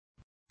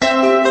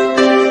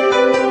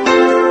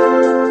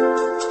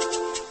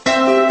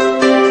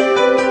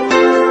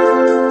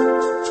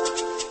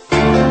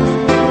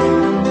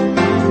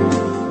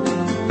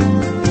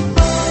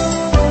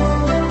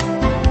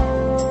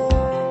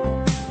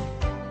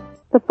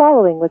The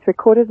following was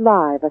recorded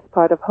live as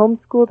part of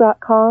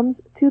Homeschool.com's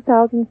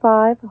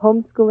 2005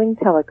 Homeschooling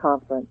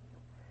Teleconference.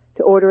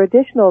 To order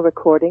additional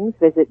recordings,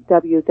 visit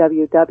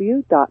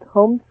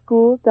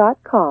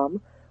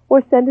www.homeschool.com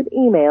or send an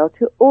email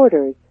to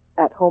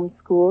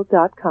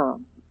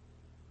orders@homeschool.com.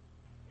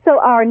 So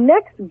our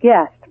next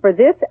guest for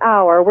this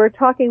hour, we're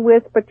talking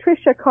with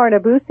Patricia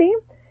Carnabusi.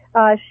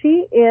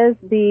 She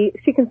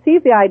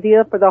conceived the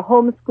idea for the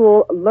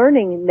Homeschool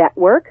Learning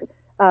Network.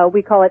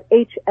 We call it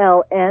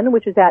HLN,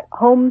 which is at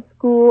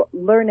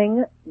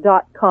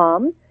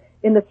homeschoollearning.com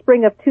in the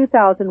spring of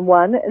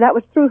 2001. And that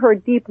was through her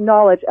deep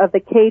knowledge of the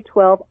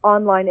K-12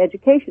 online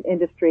education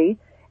industry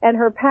and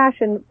her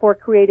passion for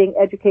creating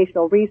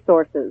educational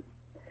resources.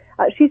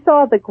 She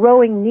saw the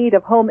growing need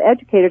of home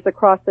educators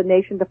across the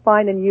nation to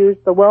find and use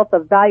the wealth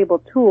of valuable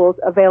tools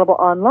available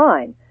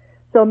online.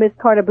 So Ms.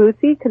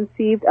 Carnabusi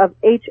conceived of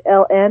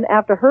HLN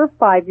after her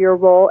 5-year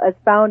role as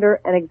founder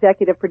and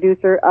executive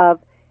producer of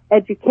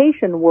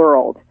Education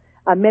World.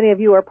 Many of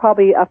you are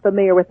probably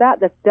familiar with that.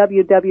 That's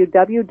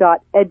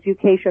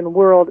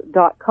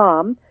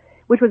www.educationworld.com,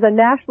 which was a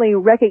nationally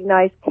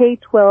recognized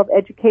K-12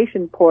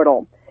 education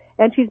portal.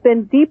 And she's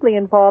been deeply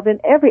involved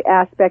in every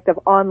aspect of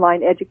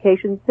online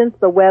education since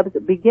the web's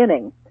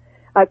beginning.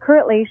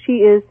 Currently,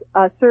 she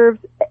serves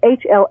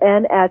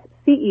HLN as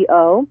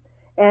CEO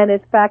and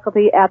is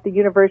faculty at the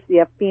University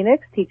of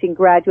Phoenix, teaching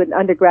graduate and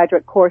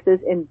undergraduate courses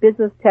in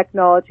business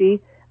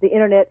technology, the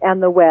internet,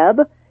 and the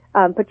web.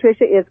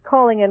 Patricia is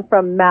calling in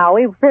from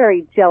Maui.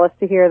 Very jealous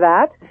to hear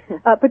that.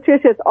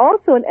 Patricia is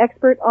also an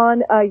expert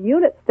on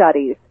unit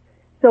studies.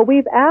 So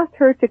we've asked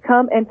her to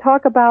come and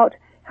talk about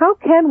how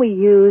can we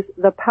use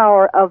the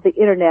power of the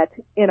internet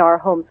in our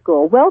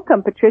homeschool.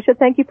 Welcome, Patricia.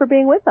 Thank you for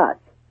being with us.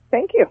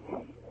 Thank you.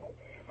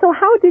 So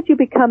how did you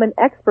become an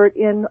expert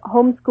in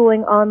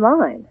homeschooling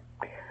online?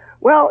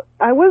 Well,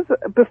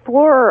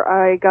 before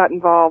I got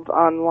involved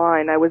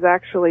online, I was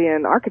actually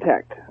an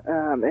architect.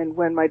 And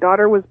when my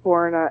daughter was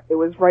born, it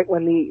was right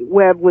when the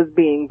web was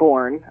being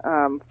born,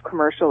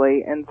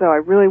 commercially. And so I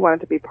really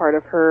wanted to be part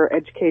of her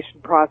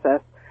education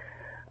process.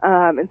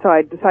 And so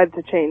I decided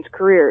to change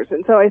careers.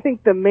 And so I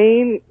think the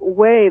main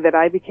way that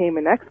I became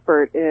an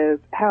expert is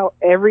how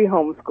every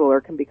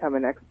homeschooler can become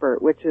an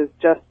expert, which is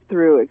just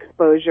through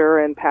exposure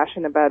and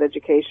passion about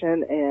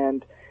education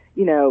and,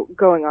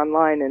 going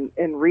online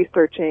and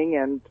researching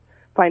and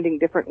finding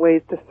different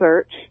ways to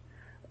search,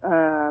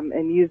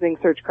 and using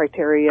search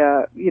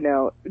criteria,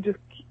 just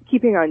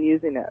keeping on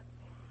using it.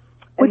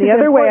 And the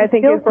other way I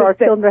think is for our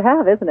children to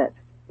have, isn't it?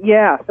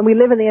 Yeah. And we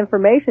live in the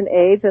information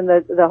age, and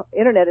the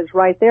internet is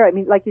right there. I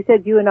mean, like you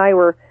said, you and I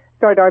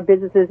started our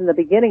businesses in the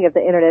beginning of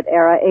the internet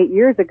era 8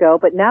 years ago,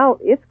 but now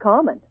it's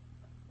common.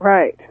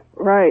 Right.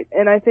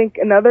 And I think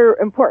another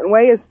important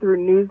way is through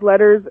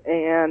newsletters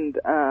and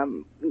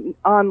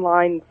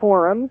online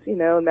forums,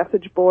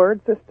 message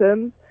board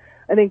systems.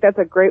 I think that's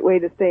a great way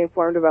to stay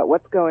informed about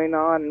what's going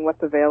on and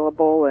what's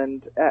available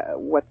and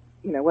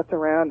what's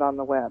around on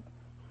the web.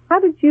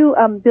 How did you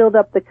build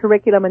up the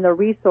curriculum and the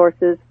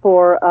resources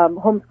for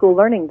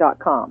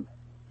homeschoollearning.com?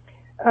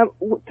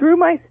 Through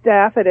my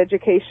staff at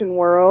Education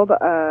World,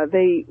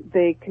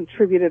 they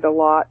contributed a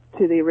lot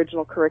to the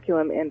original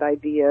curriculum and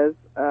ideas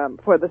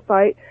for the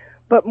site.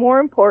 But more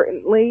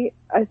importantly,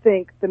 I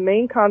think the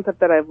main concept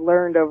that I've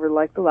learned over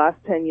the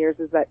last 10 years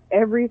is that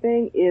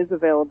everything is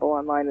available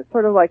online. It's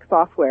sort of like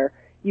software.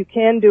 You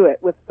can do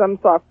it with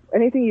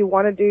anything you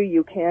want to do,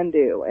 you can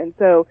do. And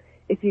so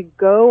if you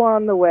go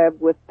on the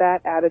web with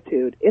that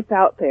attitude, it's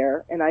out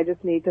there, and I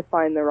just need to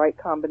find the right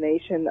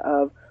combination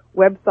of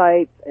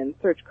websites and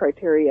search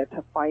criteria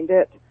to find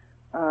it.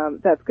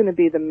 That's going to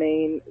be the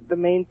main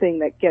thing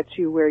that gets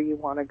you where you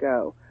want to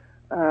go.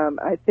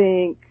 I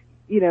think,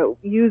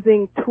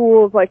 using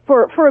tools like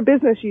for a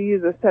business, you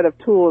use a set of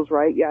tools,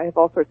 right? Yeah, I have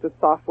all sorts of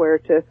software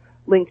to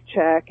link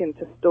check and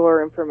to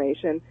store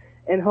information.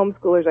 And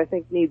homeschoolers, I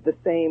think, need the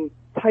same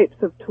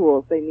types of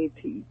tools. They need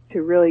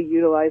to really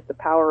utilize the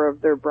power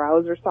of their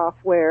browser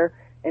software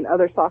and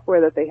other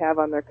software that they have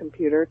on their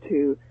computer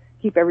to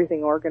keep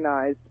everything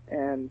organized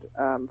and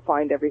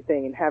find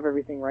everything and have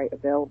everything right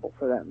available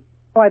for them.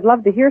 Oh, I'd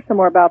love to hear some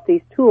more about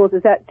these tools.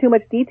 Is that too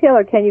much detail,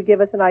 or can you give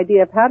us an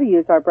idea of how to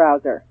use our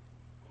browser?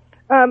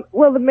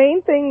 Well, the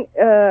main thing,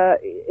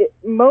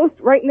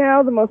 right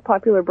now, the most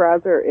popular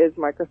browser is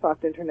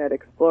Microsoft Internet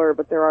Explorer,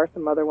 but there are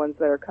some other ones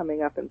that are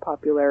coming up in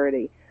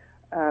popularity.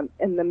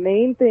 And the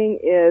main thing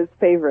is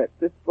favorites.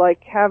 It's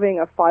like having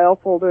a file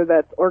folder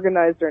that's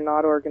organized or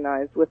not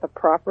organized. With a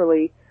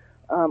properly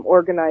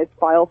organized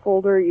file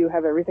folder, you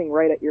have everything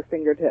right at your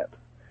fingertips.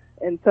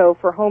 And so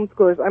for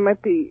homeschoolers, I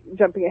might be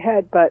jumping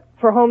ahead, but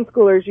for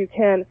homeschoolers, you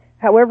can,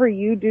 however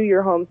you do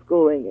your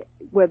homeschooling,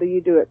 whether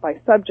you do it by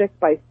subject,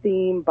 by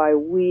theme, by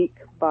week,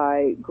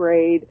 by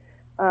grade,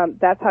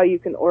 that's how you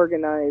can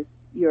organize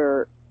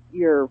your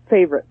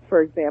favorites.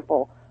 For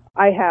example,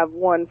 I have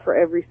one for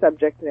every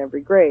subject and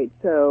every grade.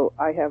 So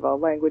I have a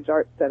language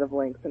arts set of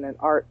links and an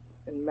arts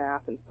and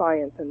math and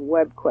science and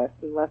web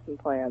quests and lesson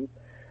plans.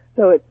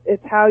 So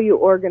it's how you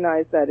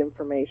organize that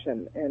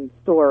information and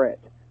store it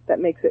that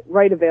makes it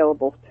right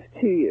available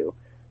to you.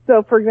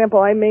 So, for example,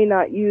 I may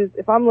not use,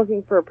 if I'm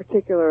looking for a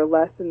particular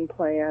lesson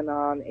plan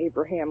on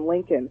Abraham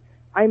Lincoln,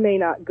 I may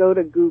not go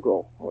to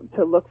Google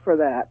to look for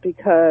that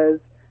because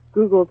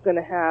Google's going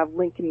to have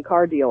Lincoln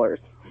car dealers,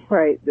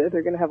 right? They're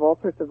going to have all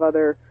sorts of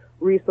other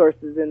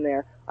resources in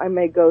there. I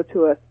may go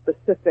to a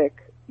specific,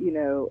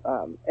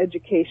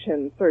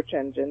 education search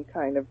engine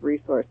kind of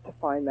resource to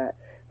find that.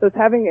 So it's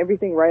having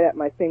everything right at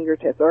my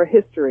fingertips, or a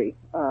history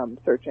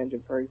search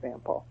engine, for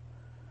example.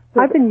 So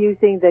I've been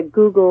using the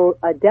Google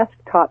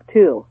desktop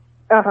too.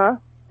 Uh-huh.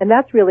 And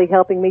that's really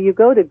helping me. You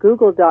go to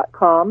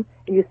google.com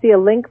and you see a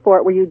link for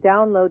it where you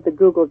download the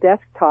Google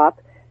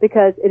desktop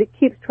because it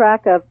keeps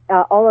track of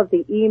all of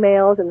the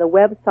emails and the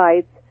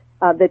websites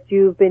that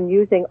you've been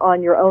using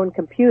on your own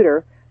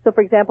computer. So,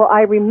 for example,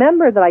 I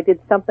remember that I did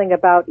something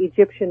about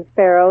Egyptian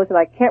pharaohs, and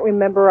I can't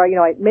remember,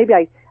 maybe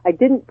I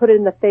didn't put it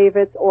in the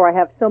favorites, or I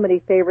have so many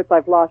favorites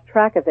I've lost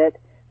track of it.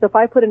 So if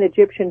I put in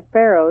Egyptian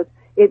pharaohs,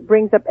 it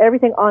brings up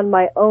everything on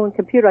my own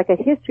computer, like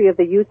a history of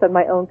the use on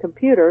my own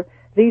computer.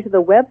 These are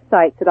the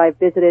websites that I've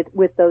visited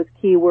with those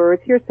keywords.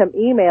 Here's some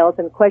emails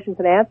and questions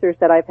and answers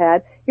that I've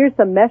had. Here's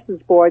some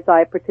message boards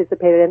I've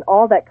participated in.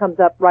 All that comes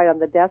up right on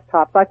the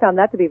desktop. So I found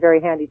that to be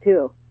very handy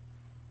too.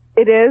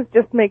 It is.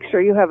 Just make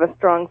sure you have a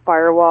strong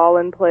firewall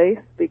in place,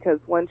 because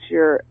once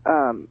you're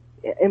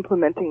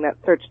implementing that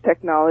search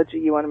technology,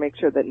 you want to make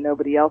sure that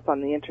nobody else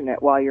on the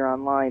internet while you're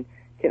online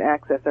can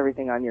access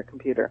everything on your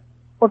computer.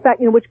 Well, in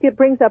fact, which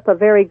brings up a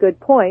very good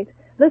point.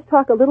 Let's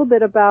talk a little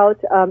bit about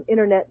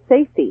internet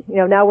safety.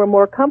 Now we're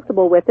more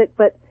comfortable with it,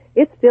 but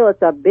it's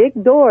a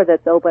big door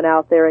that's open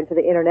out there into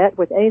the internet,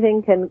 which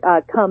anything can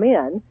come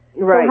in.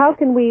 Right. So how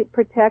can we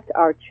protect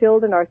our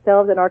children,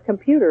 ourselves, and our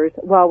computers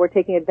while we're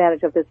taking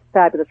advantage of this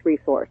fabulous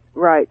resource?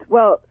 Right.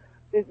 Well,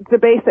 the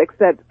basics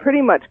that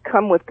pretty much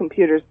come with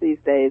computers these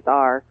days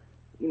are,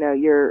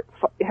 you're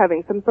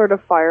having some sort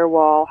of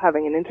firewall,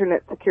 having an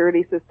internet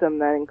security system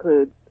that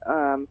includes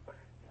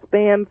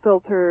spam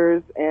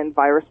filters and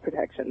virus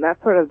protection.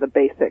 That's sort of the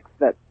basics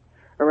that's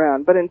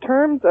around. But in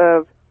terms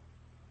of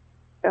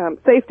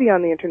safety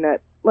on the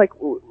internet, like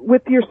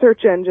with your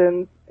search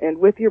engines and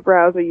with your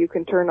browser, you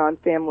can turn on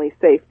family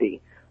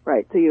safety,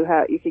 right? So you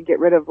could get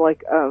rid of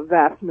like a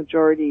vast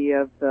majority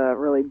of the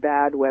really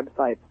bad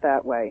websites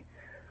that way.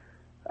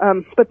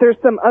 But there's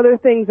some other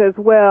things as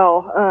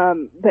well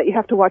that you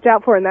have to watch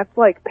out for, and that's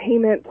like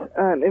payment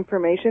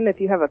information. If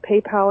you have a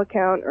PayPal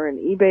account or an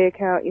eBay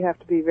account, you have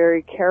to be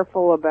very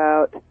careful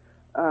about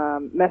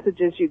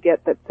messages you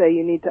get that say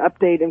you need to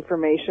update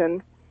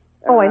information.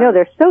 Oh, I know.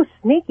 They're so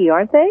sneaky,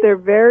 aren't they? They're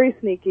very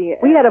sneaky.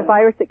 We had a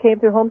virus that came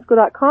through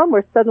homeschool.com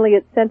where suddenly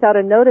it sent out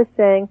a notice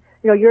saying,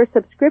 your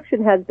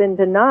subscription has been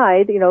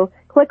denied.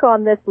 Click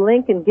on this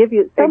link and give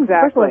you some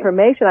personal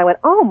information. I went,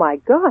 oh my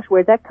gosh,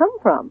 where'd that come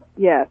from?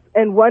 Yes.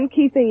 And one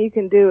key thing you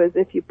can do is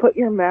if you put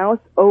your mouse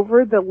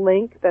over the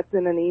link that's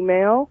in an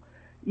email,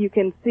 you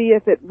can see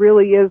if it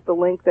really is the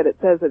link that it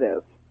says it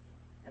is.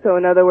 So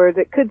in other words,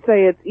 it could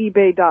say it's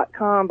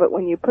ebay.com, but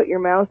when you put your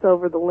mouse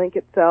over the link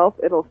itself,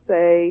 it'll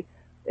say,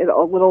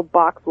 a little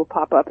box will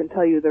pop up and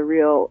tell you the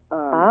real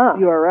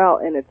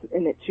URL, and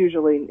it's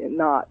usually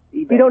not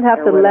eBay. You don't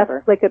have to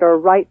left click it or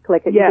right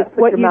click it. Yes, you just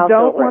put what your you mouse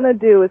don't over want to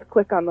do is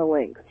click on the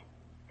links.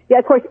 Yeah,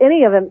 of course,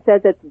 any of them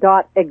says it's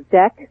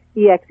 .exec,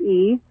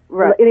 exe,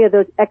 right. Any of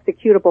those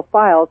executable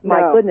files.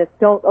 My goodness,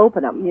 don't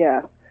open them.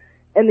 Yeah.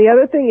 And the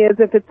other thing is,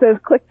 if it says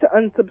click to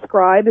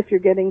unsubscribe, if you're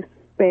getting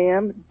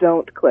spam,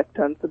 don't click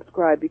to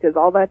unsubscribe, because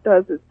all that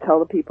does is tell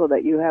the people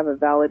that you have a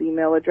valid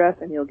email address,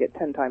 and you'll get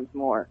 10 times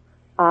more.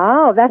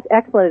 Oh, that's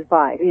excellent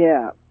advice.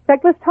 Yeah. In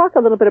fact, let's talk a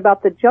little bit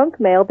about the junk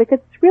mail, because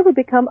it's really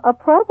become a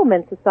problem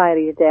in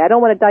society today. I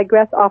don't want to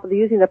digress off of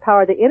using the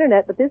power of the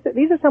internet, but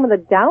these are some of the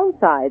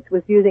downsides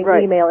with using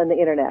email and the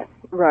internet.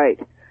 Right.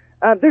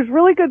 There's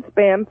really good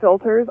spam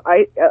filters.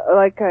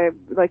 Like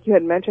you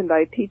had mentioned,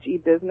 I teach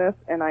e-business,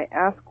 and I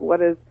ask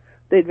what is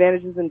the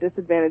advantages and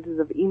disadvantages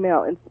of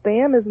email, and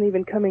spam isn't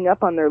even coming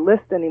up on their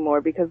list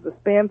anymore because the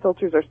spam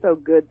filters are so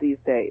good these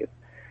days.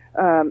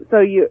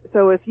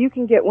 So if you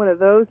can get one of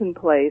those in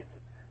place,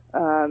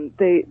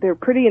 they're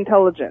pretty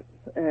intelligent,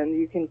 and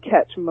you can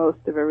catch most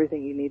of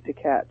everything you need to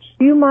catch.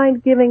 Do you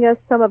mind giving us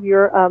some of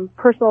your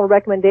personal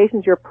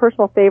recommendations, your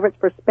personal favorites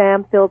for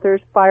spam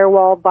filters,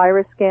 firewall,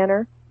 virus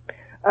scanner?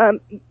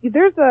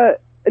 There's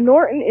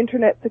Norton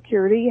Internet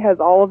Security has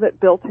all of it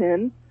built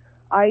in.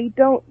 I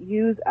don't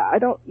use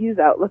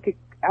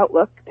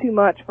Outlook too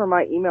much for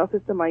my email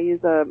system. I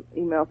use a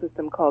email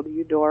system called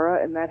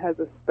Eudora, and that has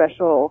a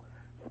special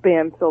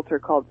spam filter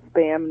called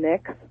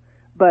SpamNix.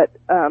 But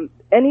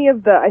any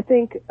of the, I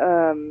think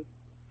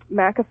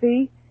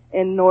McAfee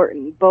and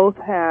Norton both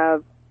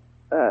have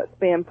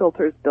spam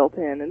filters built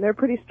in, and they're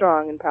pretty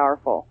strong and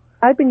powerful.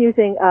 I've been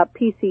using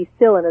PC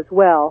Cillin as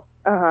well,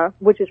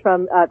 which is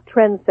from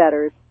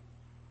Trendsetters,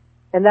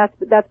 and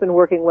that's been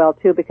working well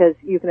too, because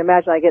you can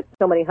imagine I get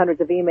so many hundreds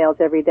of emails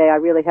every day. I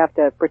really have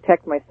to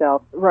protect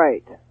myself.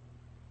 Right.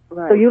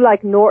 So you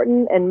like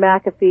Norton and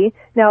McAfee.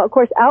 Now, of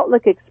course,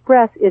 Outlook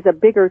Express is a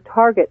bigger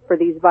target for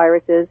these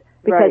viruses.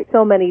 because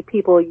so many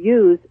people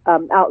use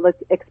Outlook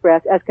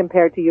Express as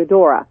compared to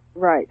Eudora.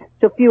 Right.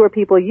 So fewer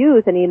people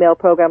use an email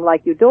program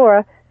like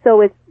Eudora,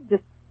 so it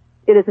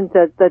isn't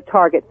the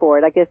target for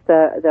it. I guess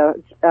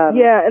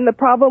yeah, and the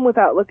problem with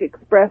Outlook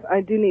Express,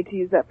 I do need to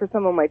use that for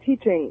some of my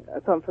teaching,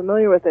 so I'm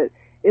familiar with it,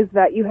 is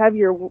that you have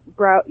your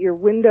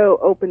window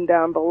open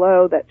down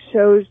below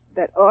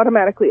that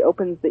automatically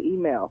opens the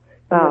email.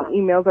 And when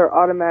emails are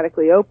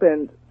automatically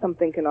opened,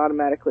 something can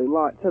automatically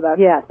launch. So that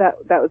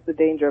was the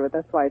danger of it.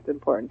 That's why it's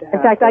important to have.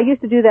 In fact, I used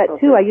to do that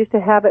too. I used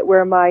to have it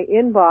where my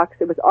inbox,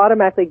 it was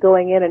automatically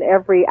going in, and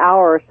every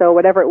hour or so,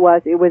 whatever it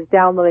was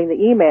downloading the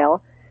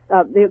email.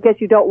 I guess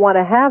you don't want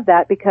to have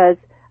that because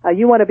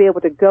you want to be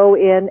able to go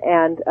in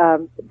and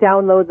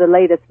download the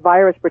latest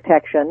virus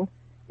protection,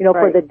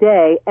 for the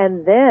day,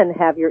 and then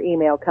have your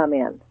email come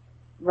in.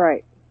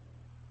 Right.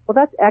 Well,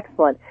 that's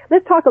excellent.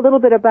 Let's talk a little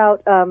bit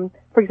about,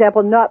 for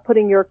example, not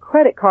putting your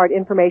credit card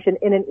information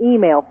in an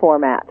email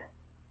format.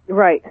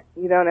 Right.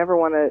 You don't ever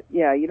want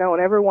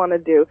to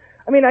do.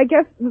 I mean, I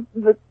guess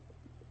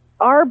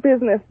our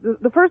business,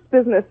 the first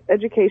business,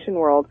 Education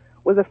World,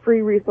 was a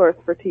free resource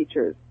for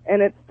teachers,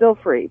 and it's still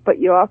free, but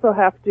you also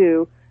have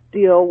to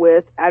deal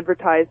with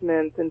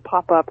advertisements and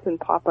pop-ups and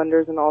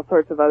pop-unders and all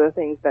sorts of other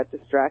things that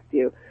distract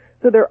you.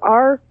 So there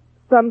are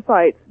some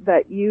sites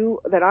that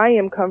I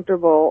am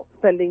comfortable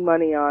spending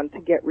money on to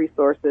get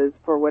resources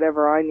for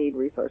whatever I need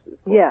resources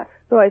for. Yeah.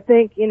 So I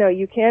think,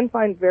 you can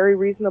find very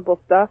reasonable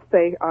stuff,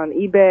 say on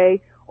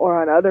eBay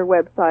or on other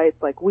websites,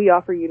 like we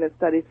offer unit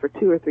studies for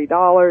 $2 or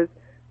 $3.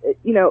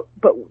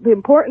 But the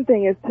important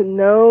thing is to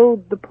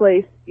know the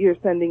place you're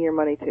sending your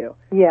money to.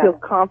 Yeah. Feel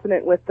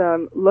confident with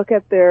them. Look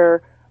at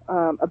their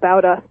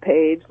About Us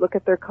page. Look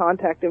at their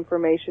contact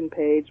information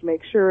page.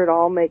 Make sure it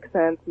all makes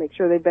sense. Make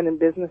sure they've been in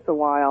business a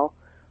while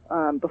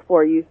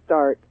before you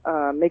start.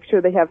 Make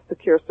sure they have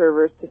secure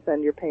servers to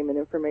send your payment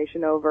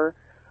information over.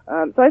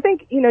 So I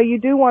think, you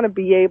do want to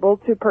be able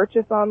to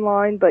purchase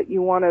online, but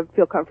you want to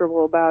feel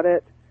comfortable about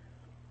it.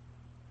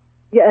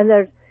 Yeah, and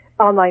there's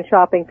online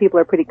shopping. People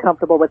are pretty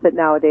comfortable with it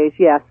nowadays,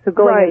 yes. So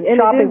going and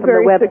shopping from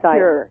the website.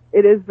 Secure.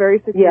 It is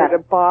very secure to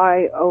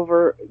buy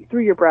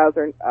through your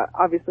browser,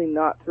 obviously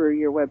not through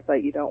your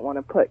website. You don't want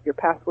to put your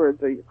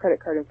passwords or your credit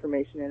card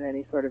information in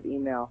any sort of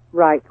email.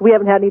 Right. We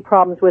haven't had any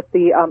problems with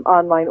the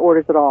online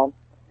orders at all.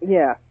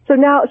 Yeah. So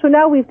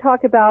now we've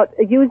talked about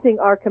using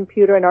our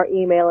computer and our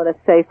email in a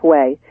safe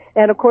way.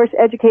 And of course,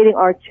 educating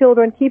our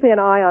children, keeping an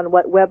eye on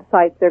what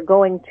websites they're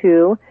going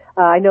to.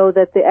 I know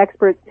that the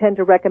experts tend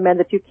to recommend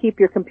that you keep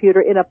your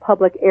computer in a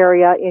public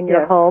area in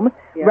your home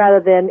rather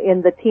than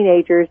in the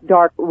teenager's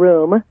dark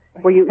room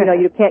where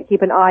you can't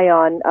keep an eye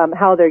on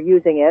how they're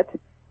using it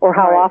or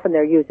how often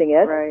they're using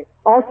it. Right.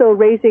 Also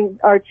raising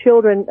our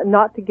children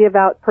not to give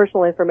out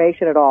personal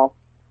information at all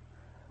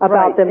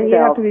about themselves. And you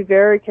have to be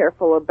very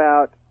careful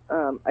about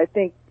I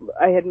think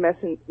I had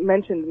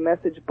mentioned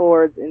message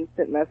boards,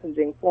 instant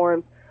messaging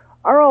forums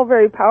are all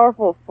very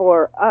powerful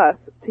for us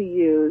to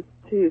use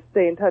to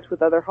stay in touch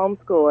with other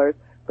homeschoolers,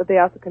 but they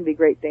also can be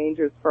great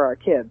dangers for our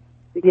kids.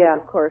 Because,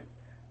 of course,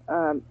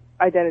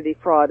 identity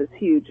fraud is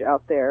huge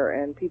out there,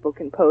 and people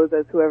can pose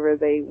as whoever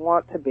they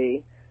want to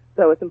be.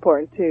 So it's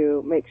important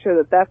to make sure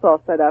that that's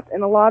all set up.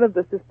 And a lot of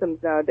the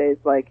systems nowadays,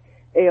 like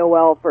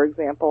AOL, for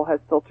example, has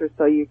filters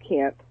so you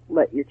can't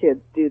let your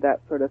kids do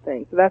that sort of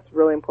thing. So that's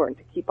really important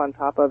to keep on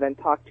top of and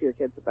talk to your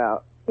kids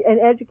about.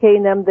 And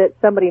educating them that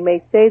somebody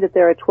may say that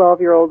they're a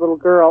 12-year-old little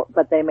girl,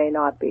 but they may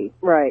not be.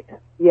 Right.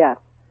 Yes.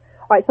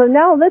 All right, so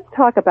now let's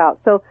talk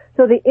about, so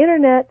the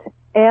Internet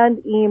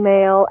and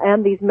email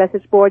and these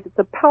message boards, it's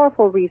a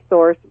powerful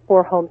resource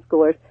for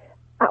homeschoolers.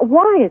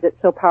 Why is it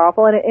so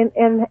powerful,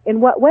 and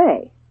in what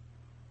way?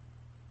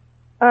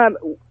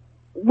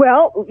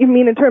 Well, you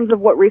mean in terms of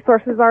what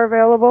resources are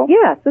available?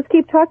 Yes, let's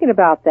keep talking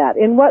about that.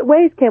 In what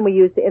ways can we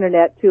use the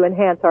Internet to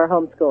enhance our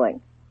homeschooling?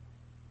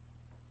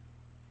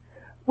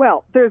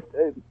 Well, there is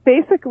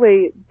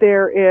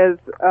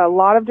a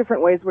lot of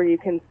different ways where you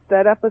can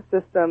set up a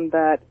system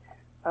that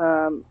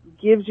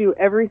gives you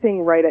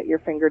everything right at your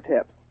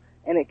fingertips,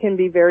 and it can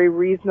be very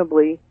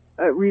reasonable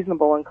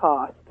in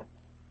cost.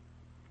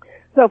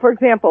 So, for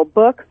example,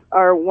 books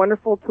are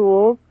wonderful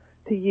tools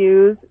to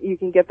use. You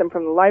can get them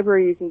from the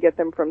library, you can get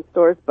them from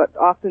stores, but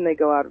often they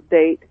go out of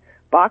date.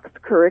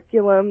 Boxed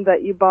curriculum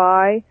that you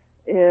buy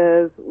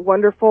is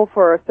wonderful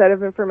for a set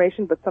of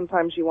information, but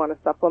sometimes you want to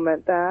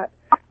supplement that.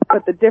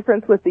 But the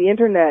difference with the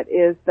Internet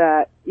is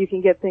that you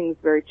can get things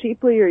very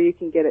cheaply or you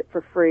can get it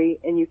for free,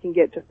 and you can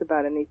get just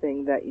about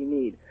anything that you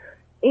need.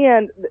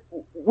 And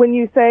when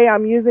you say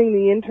I'm using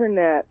the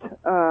Internet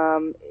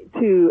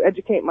to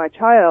educate my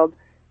child,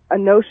 a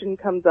notion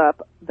comes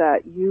up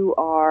that you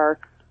are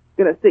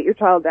going to sit your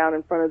child down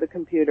in front of the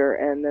computer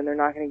and then they're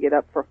not going to get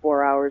up for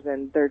 4 hours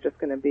and they're just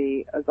going to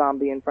be a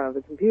zombie in front of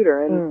the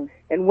computer.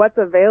 And what's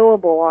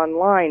available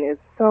online is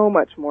so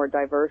much more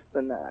diverse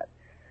than that.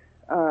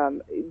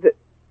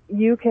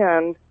 You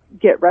can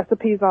get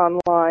recipes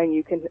online,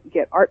 you can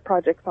get art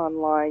projects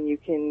online, you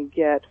can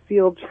get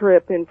field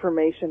trip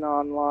information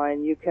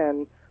online, you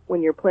can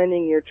when you're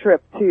planning your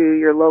trip to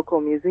your local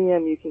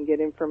museum, you can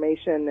get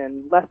information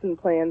and lesson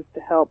plans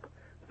to help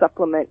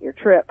supplement your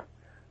trip.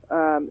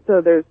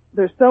 So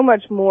there's so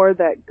much more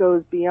that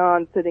goes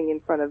beyond sitting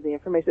in front of the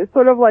information. It's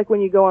sort of like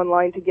when you go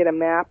online to get a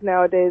map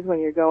nowadays, when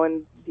you're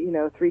going,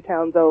 3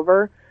 towns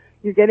over.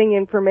 You're getting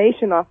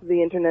information off of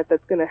the internet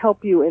that's going to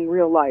help you in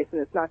real life,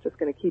 and it's not just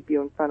going to keep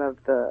you in front of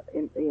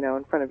in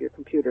front of your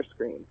computer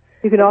screen.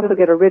 You can also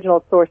get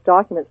original source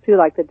documents too,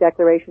 like the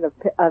Declaration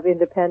of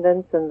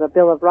Independence and the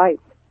Bill of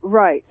Rights.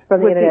 Right.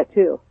 From the internet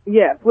too.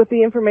 Yes, with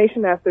the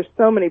Information Act, there's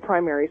so many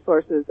primary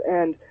sources,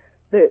 and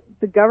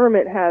the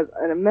government has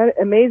an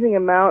amazing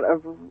amount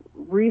of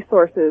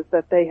resources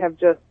that they have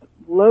just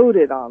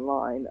loaded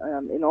online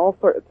in all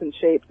sorts and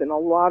shapes, and a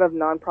lot of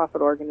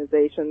nonprofit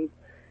organizations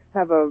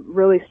have a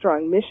really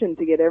strong mission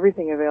to get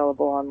everything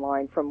available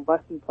online, from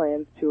lesson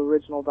plans to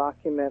original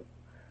documents.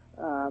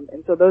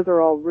 And so those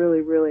are all really,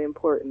 really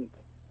important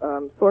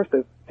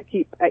sources to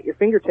keep at your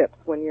fingertips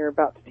when you're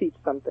about to teach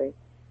something.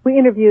 We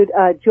interviewed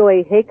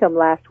Joy Haycom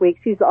last week.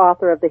 She's the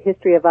author of The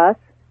History of Us,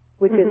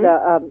 which is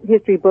a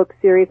history book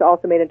series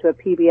also made into a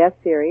PBS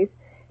series.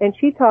 And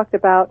she talked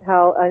about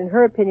how, in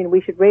her opinion,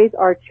 we should raise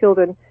our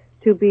children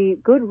to be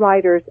good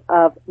writers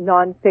of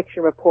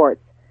nonfiction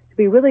reports, to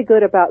be really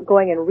good about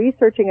going and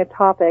researching a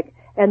topic,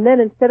 and then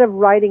instead of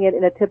writing it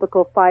in a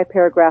typical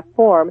 5-paragraph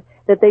form,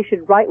 that they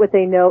should write what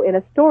they know in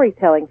a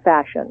storytelling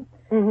fashion.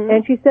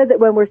 And she said that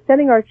when we're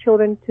sending our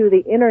children to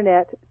the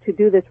internet to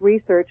do this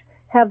research,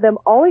 have them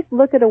always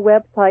look at a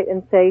website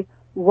and say,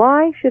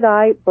 why should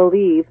I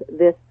believe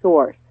this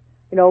source?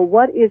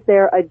 What is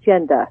their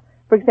agenda?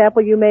 For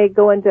example, you may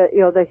go into,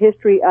 the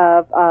history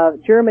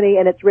of Germany,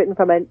 and it's written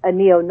from a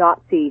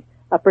neo-Nazi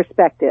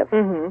perspective.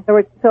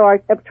 So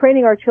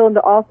training our children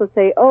to also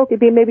say,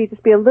 maybe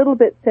just be a little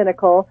bit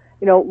cynical.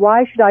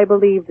 Why should I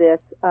believe this?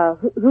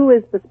 Who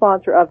is the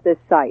sponsor of this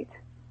site?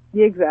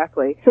 Yeah,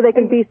 exactly. So they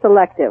can be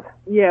selective.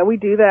 Yeah, we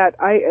do that.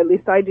 At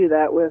least I do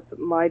that with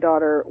my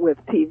daughter with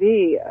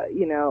TV.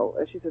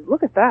 She says,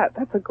 "Look at that.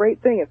 That's a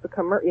great thing. It's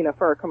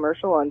for a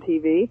commercial on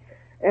TV."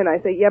 And I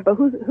say, "Yeah, but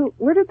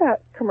where did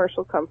that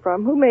commercial come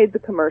from? Who made the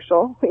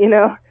commercial?"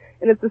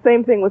 And it's the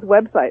same thing with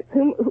websites.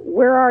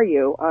 Where are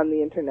you on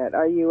the internet?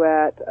 Are you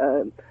at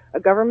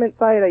a government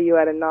site? Are you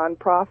at a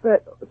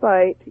nonprofit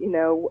site?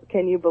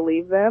 Can you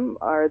believe them?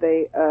 Are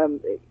they,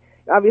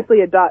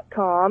 obviously a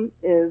 .com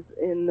is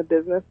in the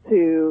business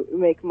to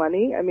make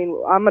money. I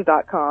mean, I'm a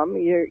 .com,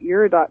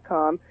 you're a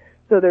 .com.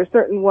 So there's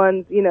certain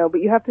ones,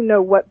 but you have to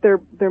know what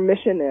their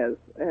mission is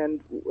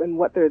and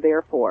what they're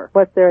there for.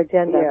 What's their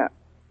agenda? Yeah.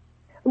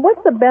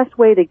 What's the best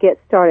way to get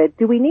started?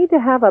 Do we need to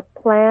have a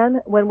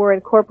plan when we're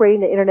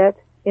incorporating the internet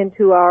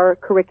into our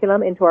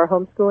curriculum, into our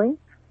homeschooling?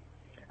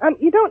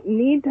 You don't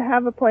need to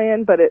have a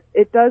plan, but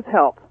it does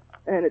help.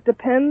 And it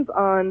depends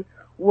on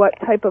what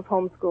type of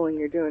homeschooling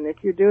you're doing.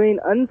 If you're doing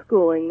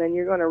unschooling, then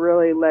you're going to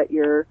really let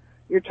your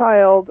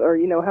child, or,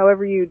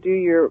 however you do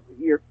your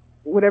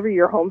whatever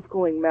your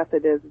homeschooling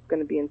method is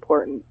going to be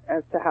important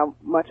as to how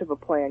much of a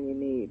plan you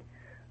need.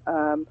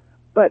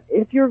 But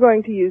if you're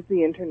going to use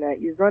the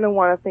internet, you're going to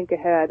want to think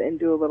ahead and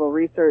do a little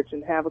research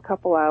and have a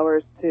couple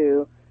hours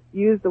to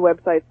use the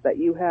websites that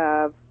you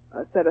have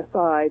set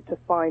aside to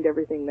find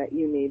everything that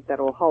you need that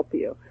will help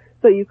you.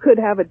 So you could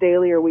have a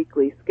daily or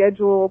weekly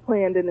schedule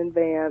planned in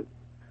advance.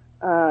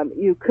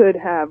 You could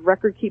have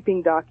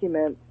record-keeping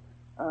documents.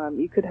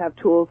 You could have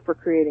tools for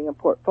creating a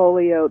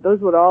portfolio.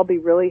 Those would all be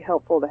really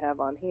helpful to have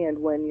on hand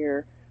when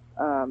you're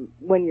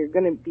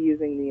going to be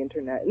using the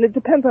internet. And it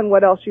depends on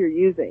what else you're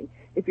using.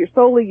 If you're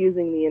solely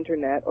using the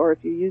internet, or if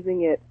you're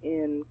using it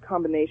in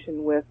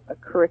combination with a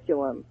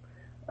curriculum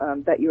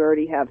that you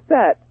already have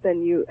set,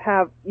 then you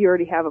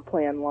already have a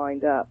plan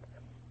lined up.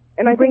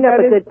 And I bring up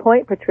a good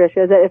point,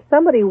 Patricia, that if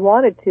somebody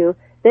wanted to,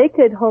 they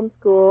could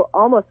homeschool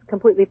almost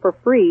completely for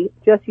free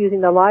just using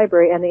the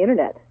library and the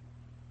internet.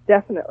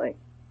 Definitely.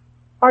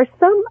 Are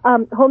some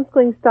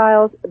homeschooling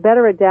styles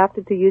better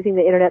adapted to using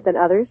the internet than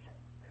others?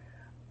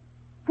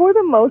 For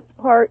the most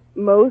part,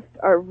 most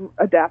are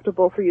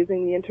adaptable for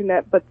using the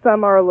internet, but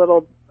some are a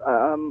little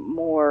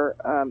more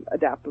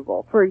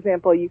adaptable. For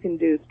example, you can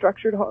do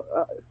structured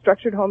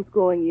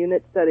homeschooling,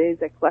 unit studies,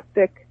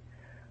 eclectic,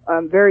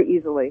 very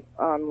easily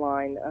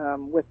online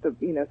with the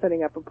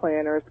setting up a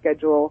plan or a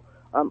schedule.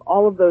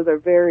 All of those are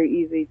very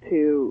easy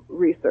to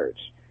research.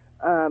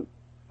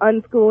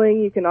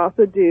 Unschooling, you can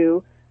also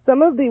do.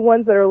 Some of the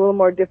ones that are a little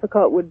more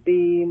difficult would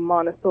be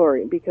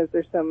Montessori, because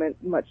there's so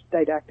much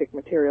didactic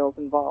materials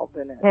involved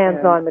in it.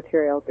 Hands-on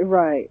materials.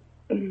 Right.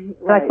 And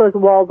I suppose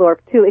Waldorf,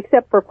 too,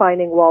 except for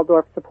finding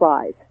Waldorf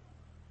supplies.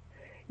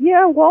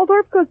 Yeah,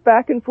 Waldorf goes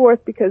back and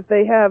forth because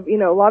they have,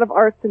 a lot of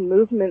arts and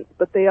movements,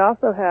 but they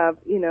also have,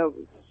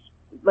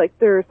 like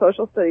their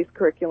social studies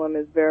curriculum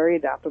is very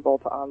adaptable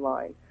to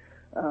online.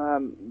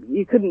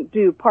 You couldn't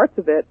do parts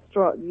of it,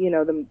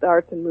 the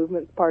arts and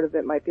movements part of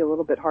it might be a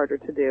little bit harder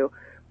to do.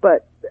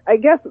 But I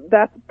guess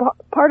that's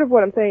part of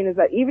what I'm saying, is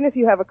that even if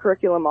you have a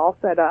curriculum all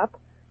set up,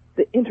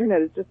 the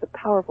internet is just a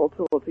powerful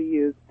tool to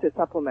use to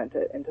supplement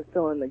it and to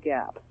fill in the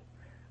gaps.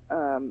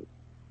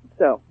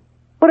 So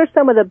What are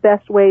some of the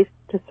best ways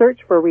to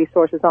search for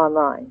resources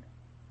online?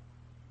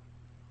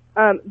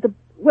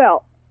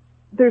 Well,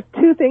 there's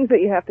two things that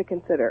you have to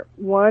consider.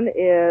 One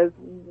is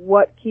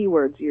what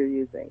keywords you're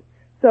using.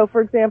 So,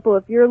 for example,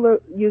 if you're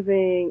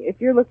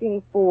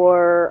looking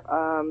for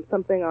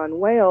something on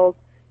Wales,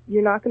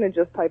 you're not going to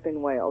just type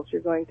in Wales.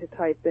 You're going to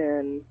type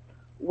in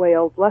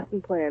Wales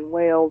lesson plan,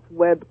 Wales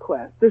web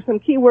quest. There's some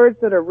keywords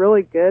that are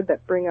really good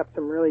that bring up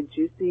some really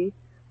juicy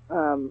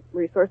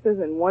resources,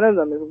 and one of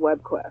them is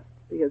web quest,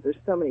 because there's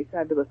so many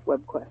fabulous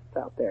web quests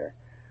out there.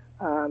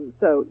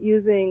 So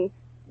using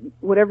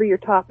whatever your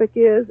topic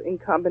is in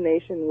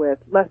combination with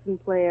lesson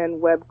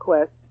plan, web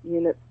quest,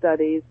 unit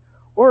studies,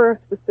 or a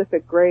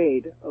specific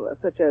grade,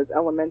 such as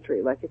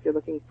elementary. Like if you're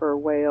looking for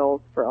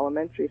Wales for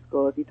elementary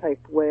school, if you type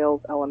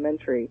Wales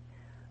elementary,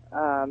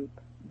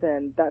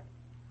 then that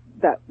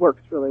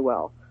works really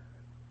well.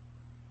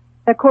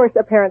 Of course,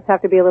 parents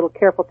have to be a little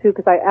careful too,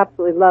 because I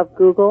absolutely love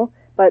Google,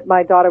 but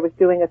my daughter was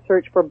doing a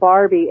search for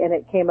Barbie and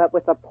it came up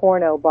with a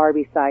porno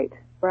Barbie site.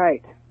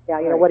 Right. Yeah,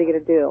 what are you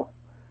going to do?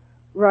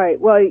 Right.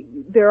 Well,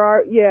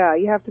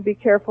 you have to be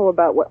careful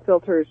about what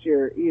filters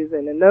you're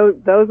using, and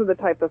those are the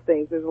type of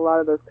things. There's a lot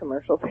of those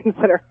commercial things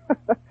that are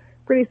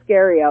pretty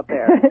scary out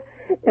there.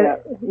 Yeah.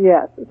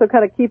 Yes. So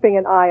kind of keeping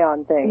an eye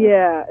on things.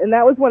 Yeah, and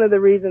that was one of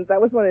the reasons.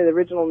 That was one of the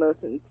original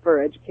notions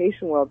for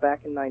Education World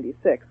back in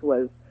 '96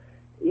 was,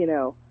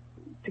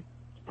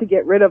 to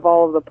get rid of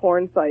all of the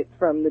porn sites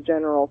from the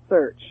general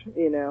search.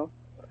 So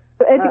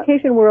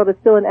Education World is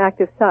still an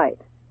active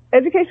site.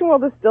 Education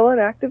World is still an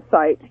active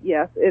site,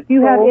 yes. Do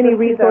you have any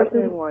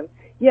resources?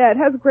 Yeah, it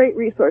has great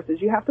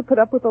resources. You have to put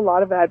up with a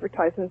lot of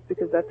advertisements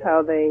because that's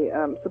how they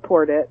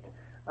support it.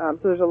 So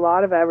there's a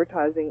lot of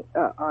advertising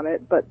on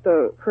it, but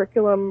the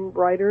curriculum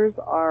writers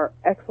are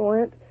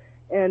excellent.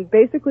 And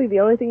basically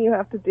the only thing you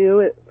have to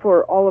do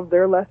for all of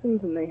their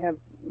lessons, and they have,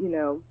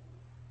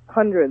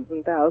 hundreds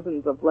and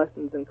thousands of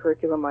lessons and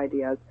curriculum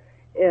ideas,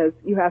 is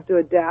you have to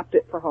adapt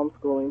it for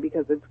homeschooling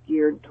because it's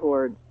geared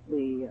towards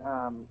the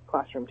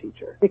classroom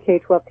teacher. The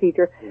K-12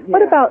 teacher. Yeah.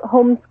 What about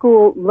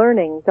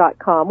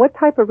homeschoollearning.com? What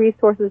type of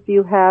resources do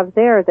you have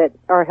there that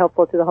are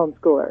helpful to the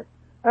homeschooler?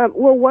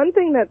 Well, one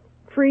thing that's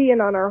free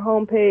and on our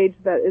homepage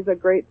that is a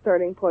great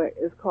starting point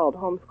is called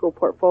Homeschool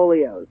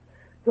Portfolios.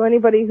 So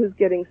anybody who's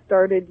getting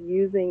started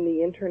using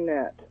the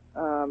Internet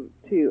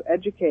to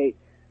educate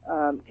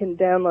can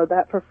download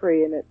that for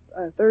free, and it's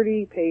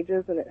 30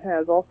 pages, and it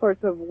has all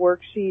sorts of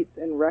worksheets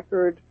and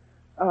record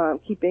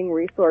keeping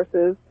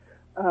resources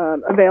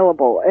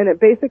available, and it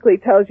basically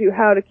tells you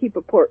how to keep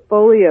a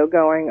portfolio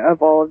going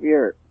of all of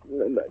your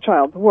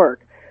child's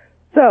work.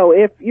 So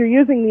if you're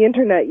using the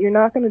Internet, you're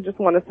not going to just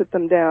want to sit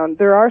them down.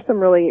 There are some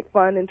really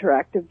fun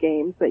interactive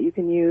games that you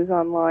can use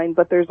online,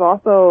 but there's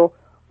also,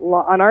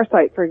 on our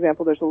site, for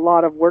example, there's a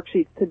lot of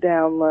worksheets to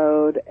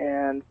download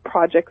and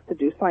projects to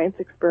do, science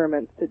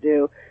experiments to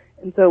do.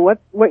 And so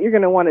what you're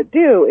going to want to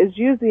do is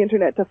use the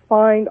Internet to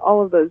find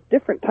all of those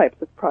different types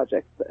of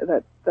projects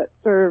that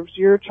serves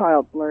your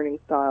child's learning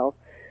styles,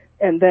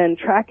 and then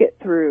track it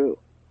through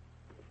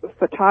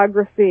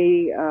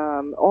photography,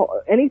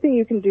 anything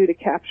you can do to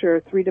capture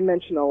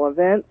three-dimensional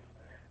events.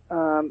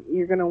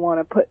 You're going to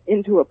want to put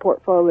into a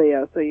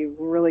portfolio so you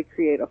really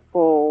create a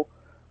full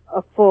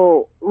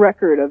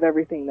record of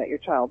everything that your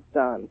child's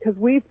done. Because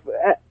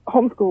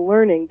homeschool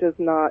learning does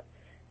not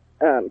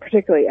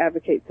particularly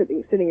advocate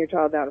sitting your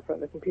child down in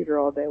front of the computer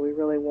all day. We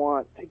really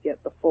want to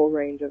get the full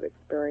range of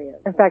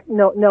experience. In fact,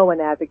 no one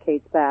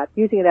advocates that.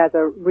 Using it as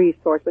a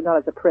resource, but not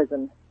as a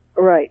prison.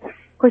 Right.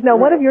 Of course, now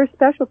one of your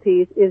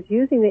specialties is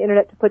using the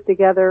Internet to put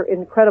together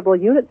incredible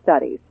unit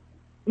studies.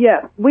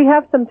 Yes. We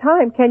have some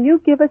time. Can you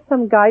give us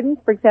some guidance?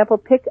 For example,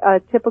 pick a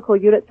typical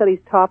unit studies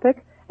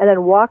topic and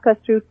then walk us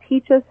through,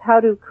 teach us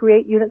how to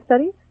create unit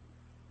studies?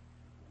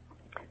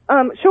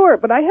 Sure,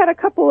 but I had a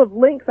couple of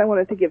links I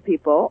wanted to give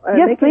people.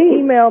 Yes, they can please.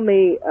 email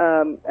me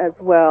as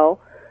well,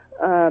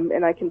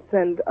 and I can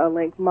send a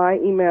link. My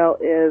email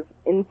is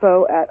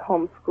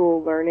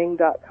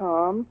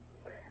info@homeschoollearning.com.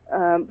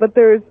 But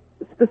there's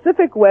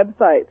specific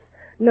websites.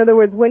 In other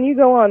words, when you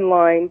go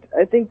online,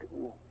 I think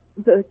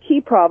the key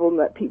problem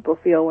that people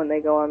feel when they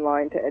go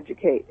online to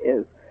educate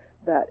is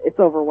that it's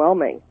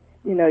overwhelming.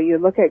 You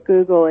look at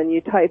Google and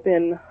you type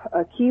in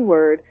a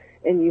keyword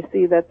and you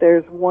see that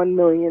there's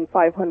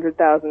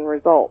 1,500,000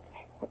 results.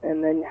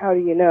 And then how do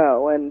you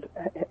know? And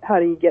how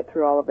do you get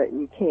through all of it?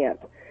 And you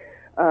can't.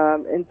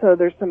 And so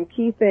there's some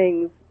key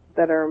things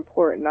that are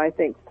important, I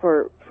think,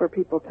 for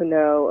people to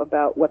know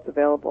about what's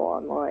available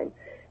online,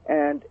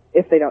 and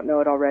if they don't know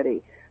it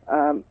already.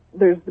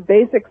 There's the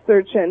basic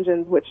search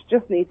engines, which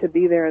just need to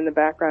be there in the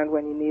background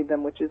when you need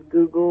them, which is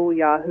Google,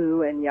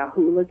 Yahoo, and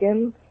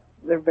Yahooligans.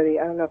 I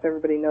don't know if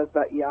everybody knows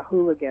about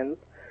Yahooligans,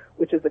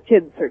 which is a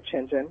kid's search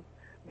engine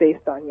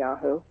based on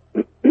Yahoo.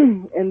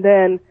 And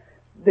then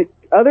the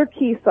other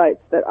key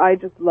sites that I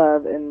just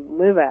love and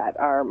live at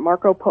are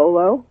Marco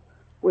Polo,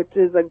 which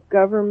is a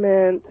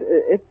government,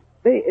 it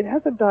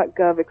has a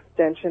 .gov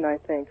extension, I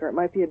think, or it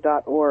might be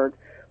a .org,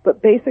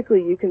 But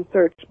basically you can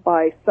search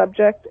by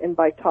subject and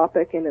by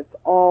topic, and it's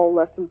all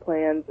lesson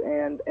plans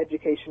and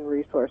education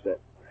resources.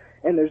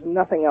 And there's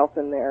nothing else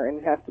in there, and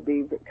it has to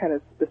be kind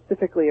of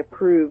specifically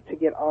approved to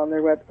get on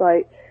their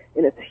website.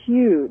 And it's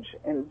huge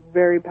and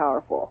very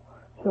powerful.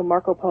 So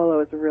Marco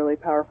Polo is a really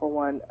powerful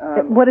one.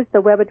 What is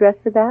the web address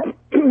for that?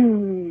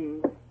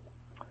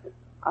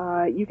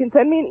 You can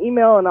send me an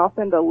email and I'll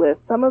send a list.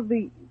 Some of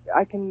the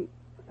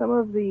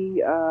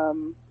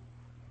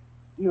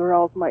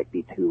URLs might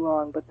be too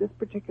long, but this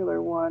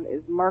particular one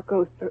is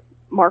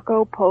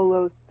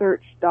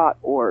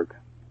marcopolosearch.org.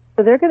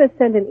 So they're going to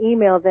send an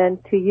email then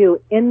to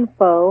you,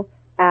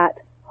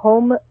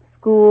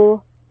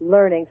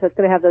 info@homeschoollearning. So it's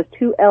going to have those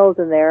two L's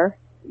in there.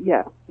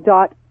 Yes.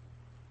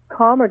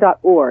 .com or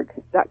 .org?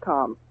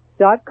 .com.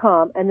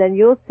 .com, and then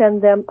you'll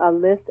send them a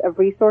list of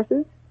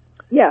resources?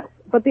 Yes,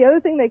 but the other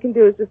thing they can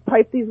do is just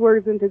type these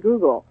words into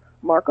Google.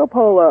 Marco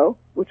Polo,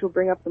 which will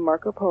bring up the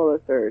Marco Polo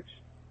search.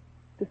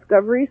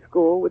 Discovery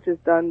School, which is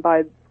done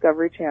by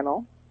Discovery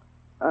Channel,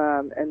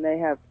 and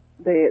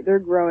they're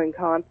growing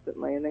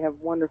constantly, and they have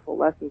wonderful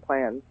lesson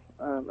plans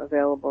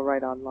available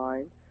right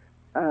online.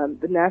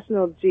 The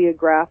National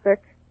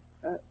Geographic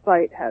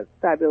site has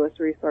fabulous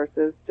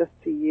resources just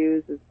to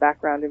use as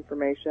background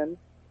information.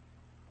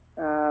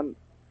 And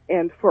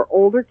for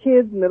older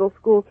kids, middle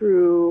school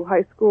through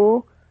high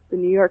school, the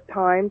New York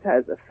Times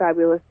has a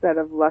fabulous set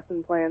of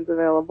lesson plans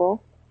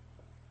available.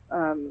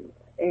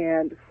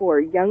 And for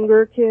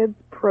younger kids,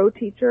 Pro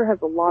Teacher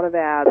has a lot of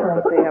ads,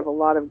 but they have a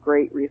lot of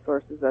great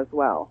resources as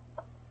well.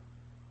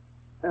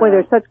 Boy,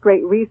 there's such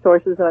great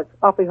resources, and it's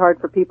awfully hard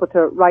for people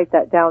to write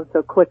that down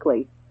so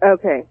quickly.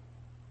 Okay.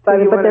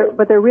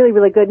 But they're really,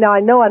 really good. Now, I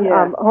know on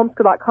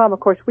homeschool.com, of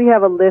course, we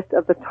have a list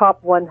of the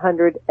top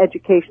 100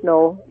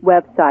 educational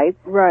websites.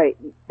 Right.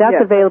 That's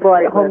available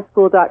at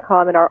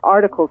homeschool.com in our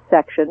articles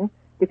section.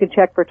 You can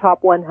check for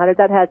top 100.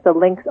 That has the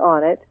links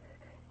on it.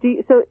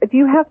 Do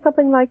you have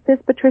something like this,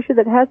 Patricia,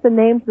 that has the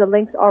names and the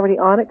links already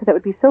on it? Because that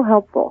would be so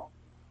helpful.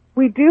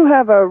 We do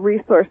have a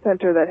resource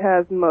center that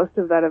has most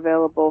of that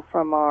available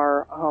from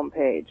our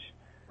homepage.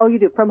 Oh, you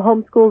do? From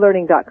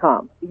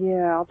homeschoollearning.com.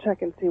 Yeah, I'll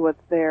check and see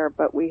what's there,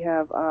 but we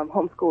have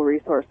homeschool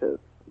resources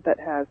that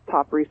has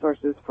top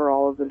resources for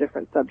all of the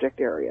different subject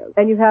areas.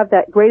 And you have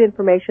that great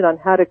information on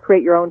how to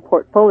create your own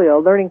portfolio,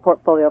 learning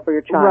portfolio for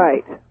your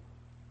child.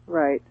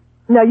 Right.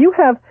 Now, you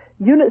have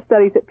unit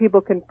studies that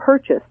people can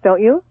purchase,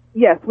 don't you?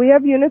 Yes, we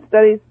have unit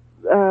studies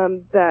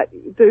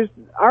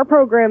our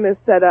program is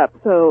set up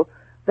so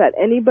that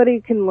anybody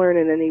can learn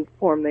in any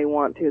form they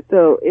want to.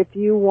 So if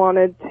you're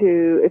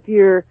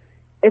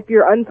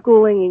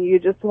unschooling and you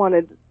just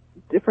wanted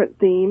different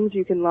themes,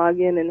 you can log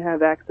in and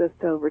have access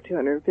to over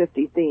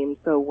 250 themes,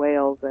 so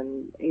Wales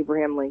and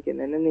Abraham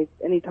Lincoln and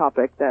any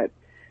topic that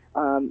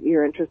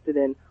you're interested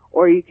in.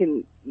 Or you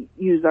can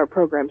use our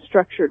program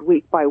structured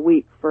week by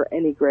week for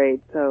any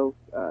grade. So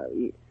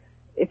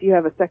if you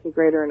have a second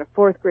grader and a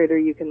fourth grader,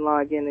 you can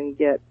log in and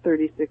get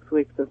 36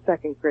 weeks of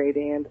second grade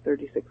and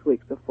 36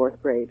 weeks of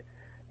fourth grade.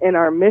 And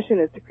our mission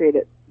is to create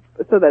it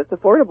so that it's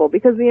affordable,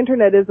 because the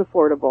internet is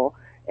affordable.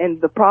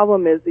 And the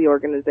problem is the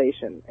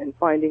organization and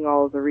finding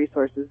all of the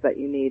resources that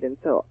you need. And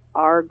so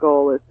our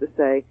goal is to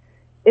say,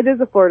 it is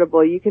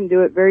affordable. You can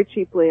do it very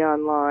cheaply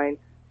online.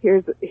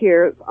 Here's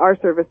our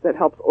service that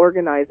helps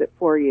organize it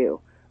for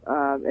you.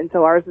 And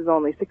so ours is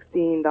only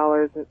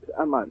 $16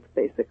 a month,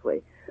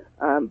 basically.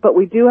 But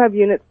we do have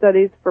unit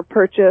studies for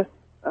purchase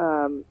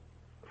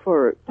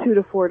for $2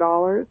 to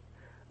 $4.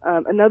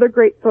 Another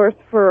great source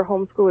for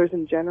homeschoolers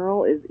in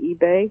general is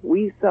eBay.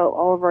 We sell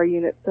all of our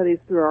unit studies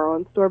through our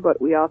own store, but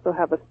we also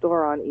have a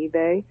store on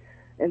eBay.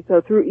 And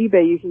so through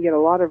eBay, you can get a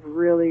lot of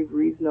really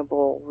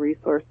reasonable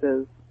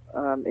resources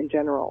in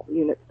general,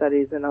 unit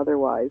studies and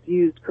otherwise,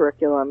 used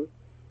curriculum,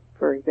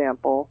 for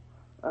example.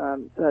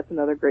 So that's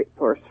another great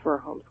source for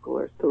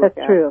homeschoolers to look at.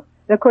 That's true.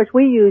 And of course,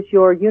 we use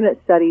your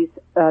unit studies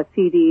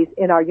CDs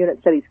in our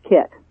unit studies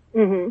kit.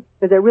 Mm-hmm.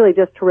 Because they're really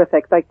just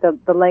terrific, like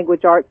the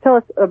language arts. Tell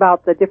us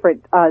about the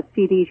different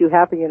CDs you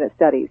have for unit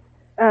studies.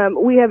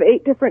 We have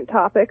 8 different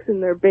topics,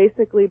 and they're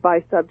basically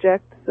by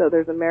subject. So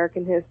there's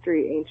American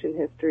history, ancient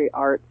history,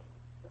 arts,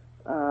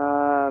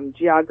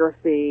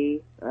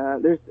 geography.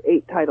 There's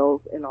 8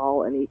 titles in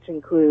all, and each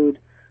include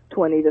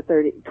 20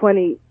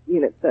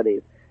 unit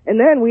studies. And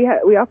then we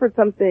offered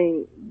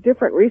something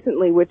different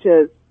recently, which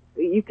is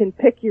you can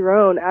pick your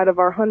own out of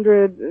our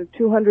 100,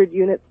 200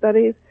 unit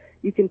studies.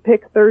 You can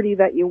pick 30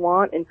 that you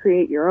want and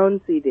create your own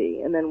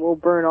CD, and then we'll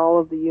burn all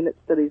of the unit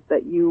studies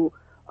that you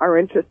are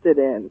interested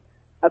in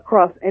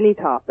across any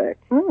topic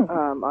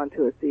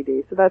onto a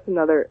CD. So that's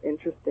another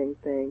interesting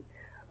thing.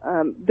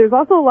 There's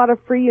also a lot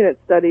of free unit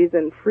studies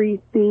and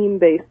free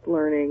theme-based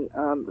learning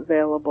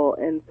available,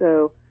 and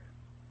so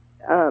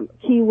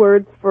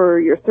keywords for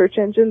your search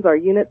engines are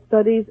unit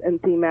studies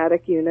and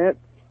thematic units.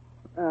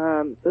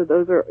 So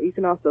those are, you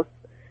can also,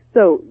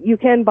 so you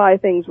can buy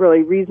things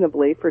really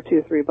reasonably for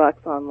 $2 or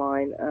 $3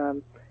 online.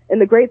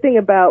 And the great thing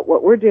about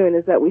what we're doing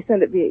is that we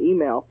send it via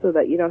email so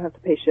that you don't have to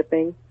pay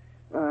shipping,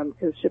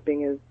 because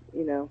shipping is,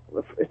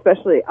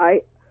 especially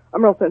I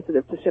I'm real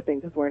sensitive to shipping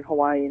because we're in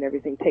Hawaii and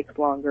everything takes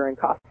longer and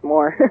costs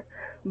more.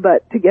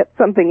 But to get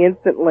something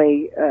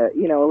instantly,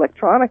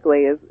 electronically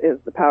is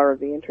the power of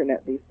the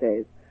internet these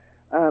days.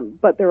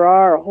 But there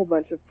are a whole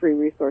bunch of free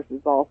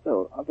resources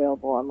also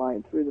available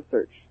online through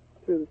the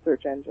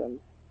search engines.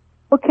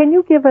 Well, can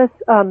you give us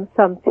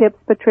some tips,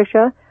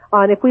 Patricia,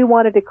 on if we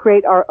wanted to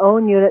create our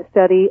own unit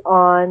study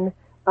on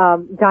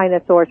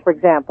dinosaurs, for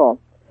example?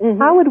 Mm-hmm.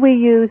 How would we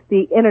use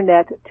the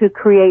internet to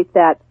create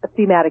that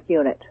thematic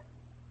unit?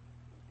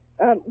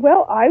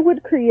 Well, I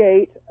would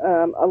create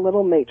a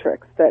little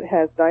matrix that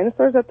has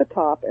dinosaurs at the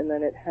top, and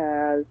then it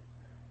has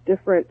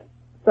different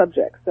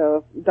subjects.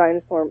 So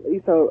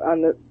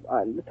on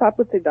the top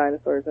would say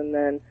dinosaurs, and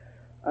then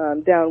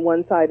down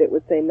one side it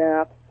would say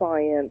math,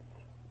 science,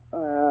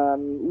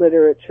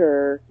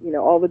 literature,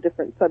 all the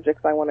different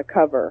subjects I want to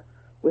cover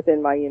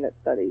within my unit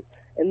studies.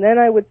 And then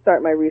I would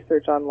start my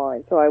research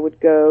online. So I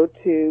would go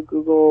to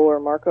Google or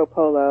Marco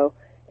Polo,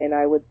 and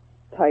I would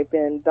type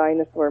in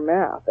dinosaur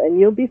math. And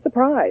you'll be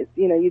surprised.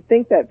 You'd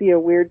think that'd be a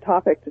weird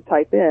topic to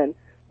type in,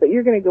 but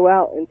you're going to go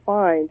out and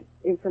find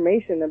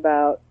information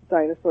about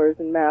dinosaurs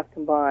and math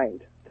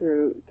combined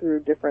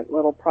through different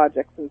little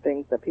projects and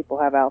things that people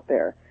have out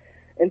there.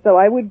 And so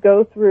I would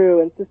go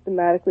through and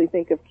systematically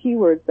think of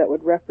keywords that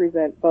would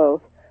represent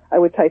both. I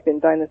would type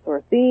in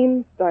dinosaur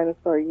themes,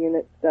 dinosaur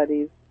unit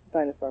studies,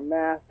 dinosaur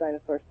math,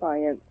 dinosaur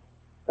science,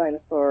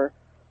 dinosaur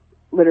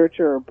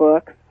literature or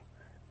books,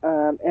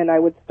 and I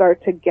would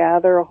start to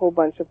gather a whole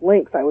bunch of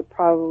links. I would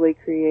probably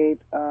create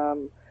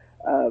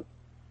a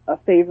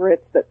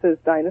favorites that says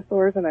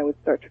dinosaurs, and I would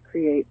start to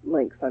create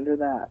links under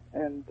that.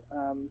 And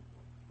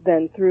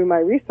then through my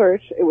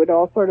research, it would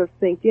all sort of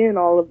sink in,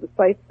 all of the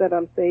sites that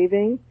I'm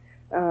saving,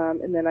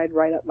 and then I'd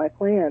write up my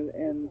plan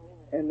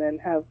and then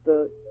have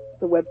the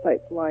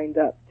websites lined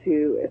up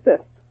to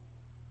assist.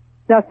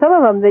 Now, some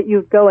of them that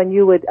you go and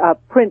you would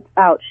print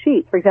out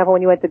sheets. For example,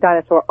 when you went to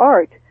Dinosaur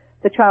Art,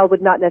 the child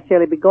would not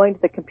necessarily be going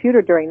to the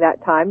computer during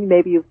that time.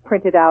 Maybe you've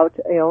printed out,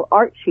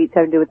 art sheets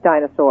having to do with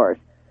dinosaurs.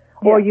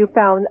 Yeah. Or you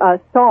found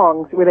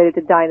songs related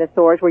to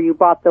dinosaurs where you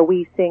bought the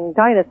We Sing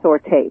Dinosaur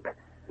tape.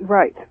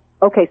 Right.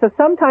 Okay, so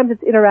sometimes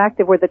it's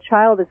interactive where the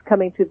child is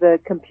coming to the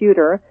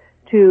computer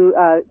to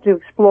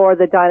explore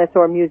the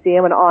Dinosaur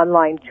Museum, an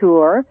online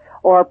tour,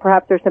 or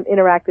perhaps there's some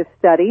interactive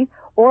study,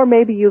 or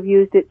maybe you've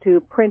used it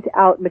to print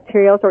out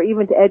materials or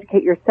even to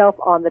educate yourself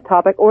on the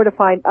topic or to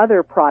find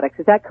other products.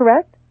 Is that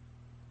correct?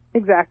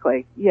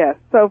 Exactly, yes.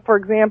 So, for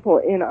example,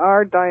 in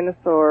our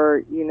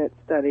dinosaur unit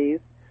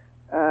studies,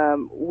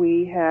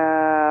 we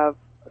have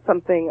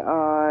something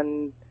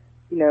on,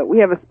 we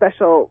have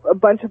a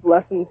bunch of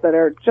lessons that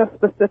are just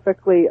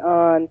specifically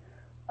on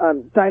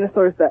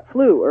dinosaurs that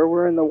flew or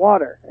were in the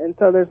water. And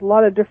so there's a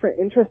lot of different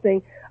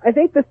interesting, I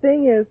think the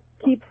thing is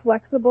keep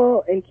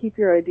flexible and keep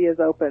your ideas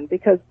open,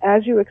 because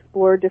as you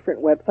explore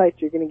different websites,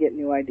 you're going to get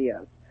new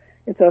ideas.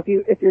 And so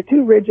if you're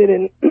too rigid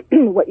in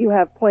what you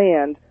have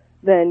planned,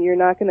 then you're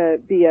not going to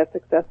be as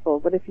successful.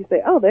 But if you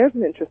say, oh, there's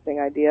an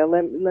interesting idea,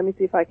 let me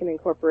see if I can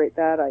incorporate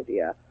that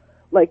idea.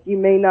 Like you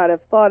may not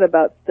have thought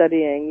about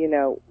studying,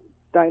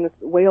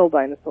 whale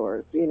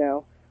dinosaurs,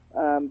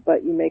 but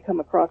you may come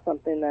across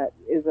something that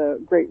is a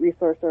great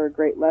resource or a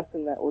great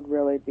lesson that would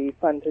really be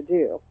fun to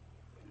do.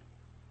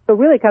 So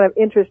really kind of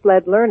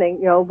interest-led learning,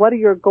 what are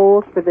your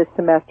goals for this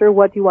semester?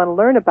 What do you want to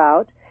learn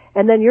about?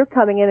 And then you're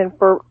coming in and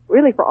for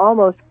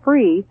almost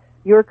free,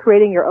 you're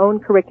creating your own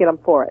curriculum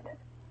for it.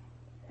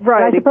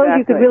 Right, and I suppose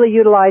you could really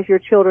utilize your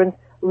children's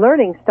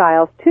learning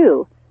styles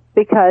too,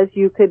 because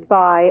you could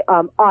buy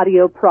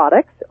audio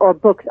products or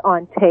books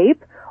on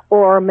tape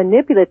or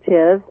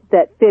manipulatives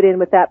that fit in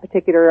with that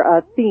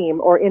particular theme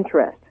or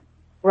interest.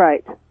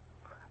 Right.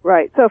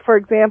 Right. So, for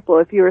example,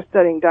 if you were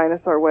studying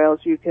dinosaur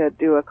whales, you could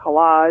do a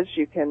collage.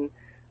 You can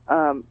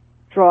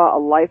draw a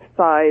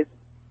life-size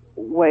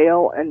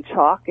whale and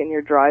chalk in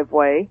your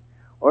driveway.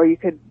 Or you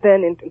could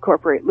then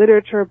incorporate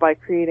literature by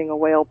creating a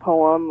whale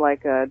poem,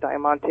 like a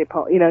Diamante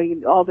poem.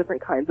 All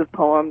different kinds of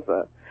poems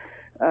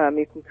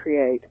you can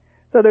create.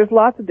 So there's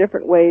lots of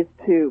different ways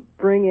to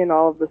bring in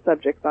all of the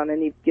subjects on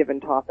any given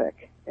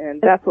topic. And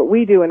that's what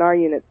we do in our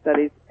unit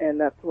studies, and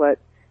that's what,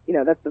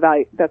 that's the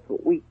value, that's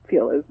what we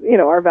feel is,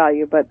 our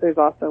value, but there's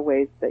also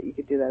ways that you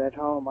could do that at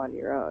home on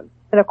your own.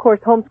 And of course,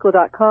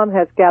 homeschool.com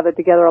has gathered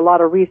together a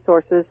lot of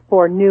resources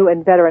for new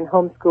and veteran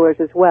homeschoolers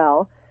as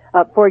well.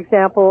 For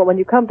example, when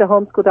you come to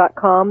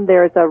homeschool.com,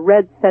 there's a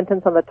red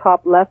sentence on the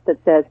top left that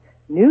says,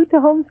 new to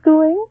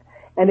homeschooling.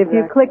 And if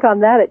you click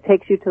on that, it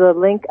takes you to the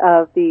link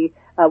of the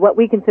what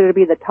we consider to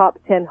be the top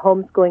 10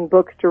 homeschooling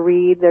books to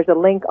read. There's a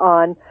link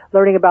on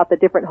learning about the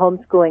different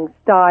homeschooling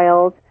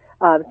styles,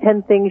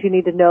 10 things you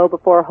need to know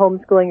before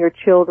homeschooling your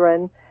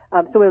children.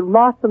 So we have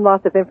lots and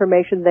lots of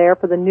information there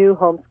for the new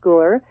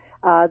homeschooler.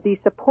 The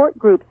support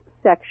groups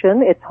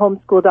section, it's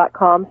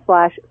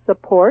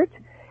homeschool.com/support.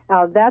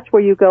 That's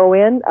where you go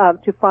in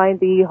to find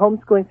the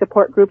homeschooling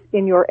support groups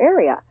in your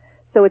area.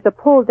 So it's a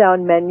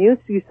pull-down menu,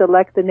 so you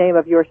select the name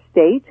of your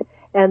state,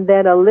 and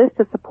then a list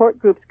of support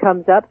groups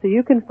comes up, so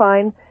you can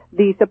find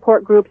the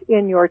support groups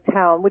in your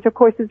town, which of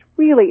course is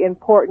really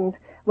important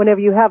whenever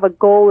you have a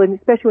goal, and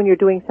especially when you're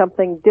doing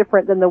something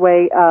different than the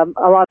way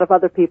a lot of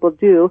other people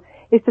do,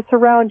 is to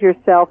surround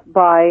yourself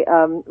by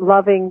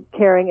loving,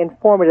 caring,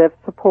 informative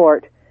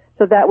support.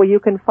 So that way you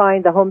can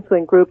find the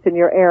homeschooling groups in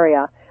your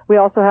area. We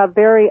also have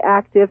very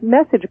active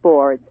message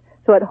boards.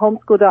 So at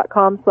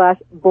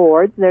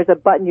homeschool.com/boards, there's a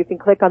button you can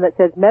click on that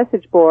says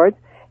message boards.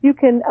 You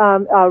can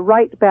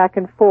write back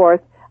and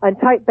forth and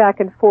type back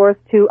and forth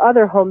to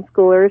other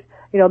homeschoolers,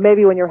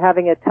 maybe when you're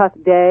having a tough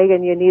day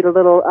and you need a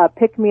little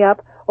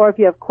pick-me-up, or if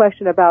you have a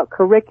question about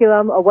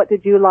curriculum, or what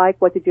did you like,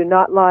 what did you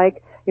not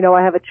like.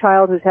 I have a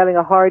child who's having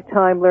a hard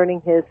time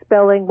learning his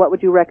spelling. What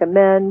would you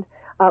recommend?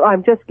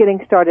 I'm just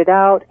getting started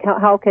out.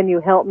 How can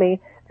you help me?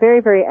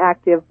 Very, very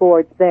active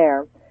boards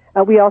there.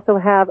 We also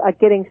have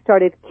getting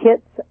started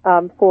kits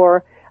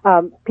for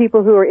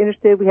people who are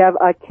interested. We have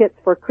kits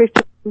for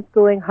Christian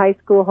homeschooling, high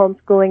school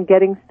homeschooling,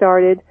 getting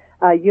started,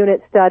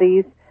 unit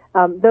studies.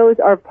 Those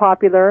are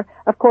popular.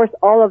 Of course,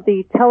 all of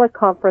the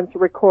teleconference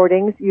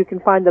recordings, you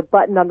can find the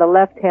button on the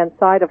left-hand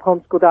side of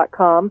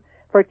homeschool.com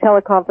for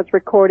teleconference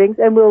recordings,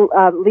 and we'll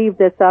leave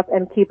this up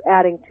and keep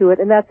adding to it.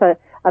 And that's a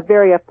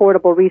very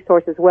affordable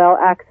resource as well,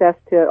 access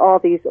to all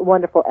these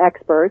wonderful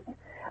experts.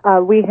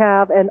 We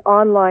have an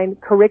online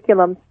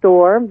curriculum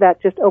store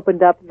that just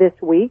opened up this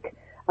week.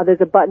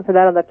 There's a button for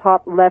that on the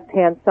top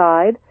left-hand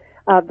side.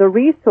 The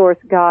resource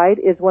guide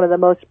is one of the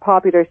most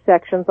popular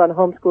sections on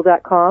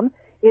homeschool.com.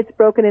 It's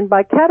broken in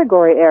by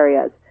category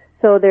areas.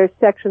 So there's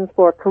sections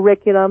for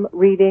curriculum,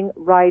 reading,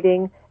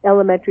 writing,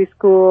 elementary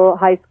school,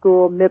 high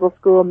school, middle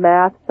school,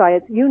 math,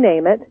 science, you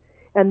name it.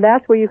 And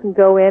that's where you can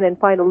go in and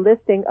find a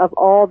listing of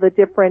all the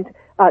different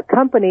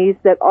companies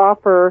that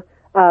offer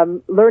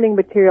learning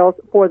materials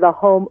for the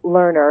home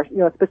learner,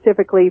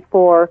 specifically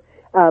for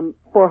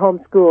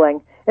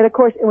homeschooling. And of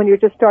course, when you're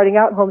just starting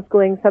out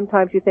homeschooling,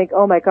 sometimes you think,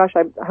 oh my gosh,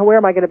 where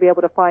am I going to be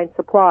able to find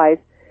supplies?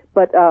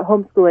 But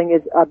homeschooling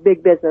is a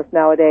big business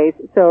nowadays.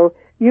 So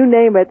you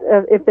name it,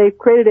 if they've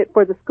created it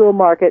for the school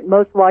market,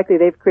 most likely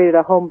they've created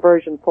a home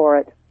version for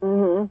it.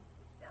 Mm-hmm.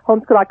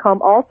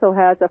 Homeschool.com also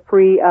has a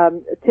free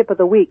tip of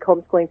the week,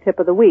 homeschooling tip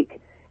of the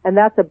week. And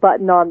that's a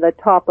button on the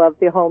top of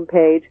the home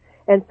page.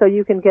 And so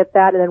you can get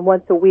that, and then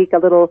once a week a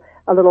little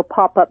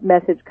pop-up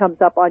message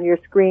comes up on your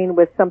screen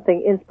with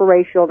something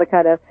inspirational to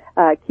kind of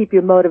keep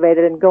you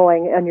motivated and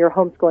going on your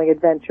homeschooling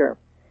adventure.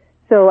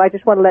 So I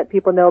just want to let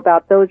people know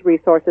about those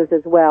resources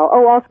as well.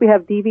 Oh, also we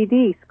have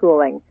DVD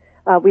schooling.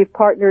 We've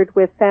partnered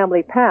with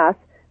Family Pass.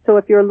 So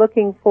if you're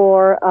looking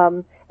for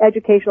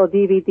educational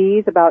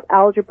DVDs about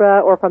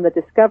algebra, or from the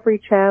Discovery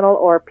Channel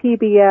or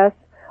PBS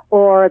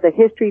or the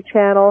History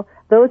Channel,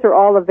 those are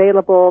all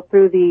available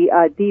through the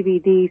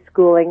DVD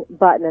schooling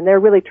button, and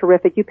they're really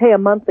terrific. You pay a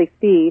monthly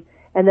fee,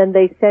 and then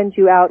they send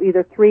you out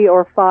either 3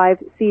 or 5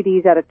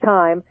 CDs at a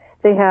time.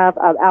 They have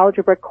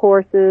algebra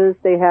courses,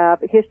 they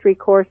have history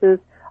courses.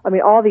 I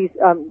mean, all these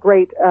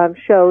great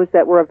shows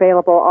that were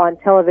available on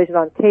television,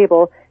 on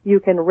cable, you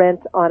can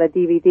rent on a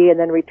DVD and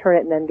then return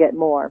it and then get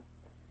more.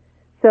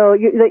 So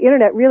the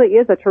Internet really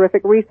is a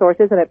terrific resource,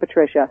 isn't it,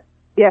 Patricia?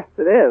 Yes,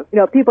 it is.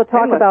 People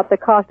talk about the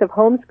cost of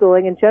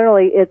homeschooling, and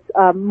generally it's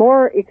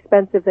more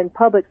expensive than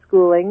public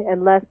schooling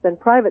and less than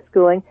private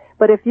schooling.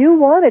 But if you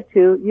wanted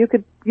to,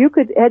 you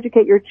could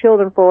educate your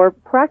children for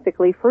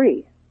practically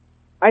free.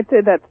 I'd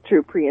say that's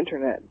true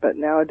pre-internet, but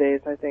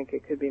nowadays I think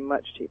it could be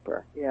much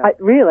cheaper. Yeah.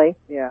 Really?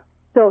 Yeah.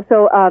 So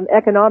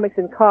economics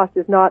and cost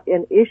is not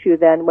an issue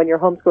then when you're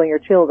homeschooling your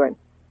children.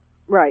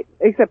 Right,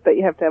 except that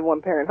you have to have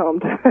one parent home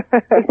to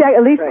exactly,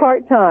 at least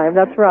part-time,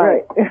 that's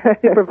right.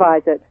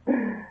 Supervise it.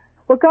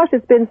 Well, gosh,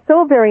 it's been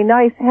so very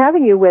nice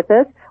having you with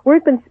us.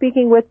 We've been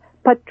speaking with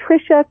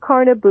Patricia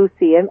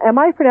Carnabuci. And am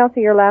I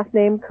pronouncing your last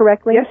name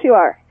correctly? Yes, you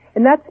are.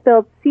 And that's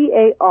spelled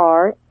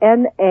Carnabuci.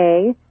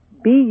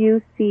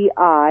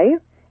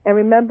 And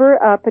remember,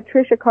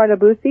 Patricia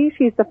Carnabuci,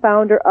 she's the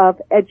founder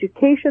of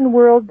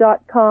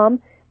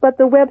educationworld.com, but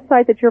the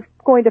website that you're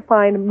going to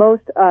find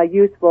most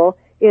useful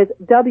is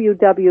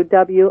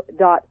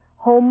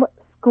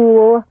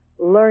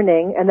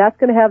www.homeschoollearning, and that's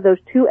going to have those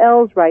 2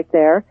 L's right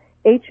there,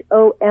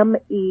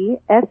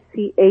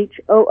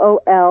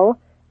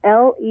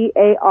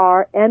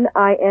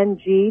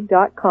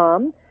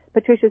 HOMESCHOOLLEARNING.com.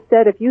 Patricia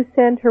said if you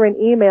send her an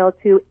email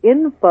to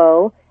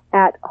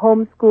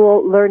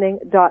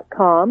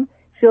info@homeschoollearning.com,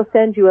 she'll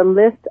send you a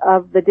list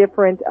of the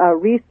different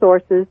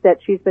resources that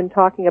she's been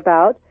talking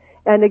about.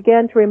 And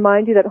again, to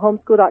remind you that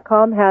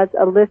homeschool.com has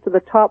a list of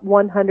the top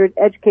 100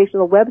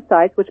 educational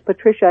websites, which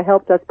Patricia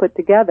helped us put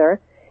together.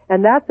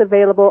 And that's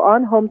available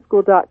on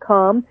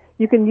homeschool.com.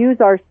 You can use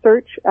our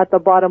search at the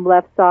bottom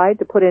left side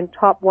to put in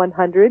top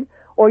 100,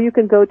 or you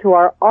can go to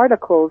our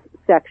articles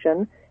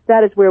section.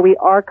 That is where we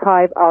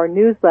archive our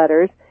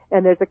newsletters,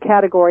 and there's a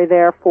category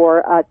there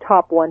for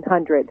top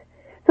 100.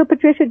 So,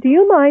 Patricia, do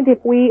you mind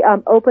if we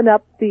open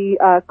up the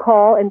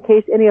call in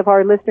case any of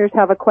our listeners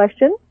have a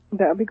question?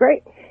 That would be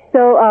great.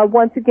 So,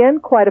 once again,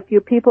 quite a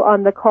few people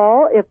on the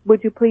call.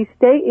 Would you please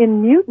stay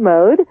in mute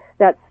mode?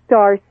 That's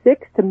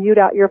 *6 to mute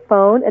out your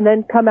phone, and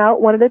then come out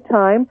one at a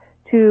time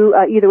to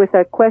either with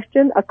a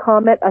question, a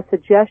comment, a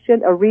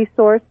suggestion, a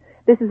resource,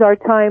 this is our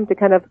time to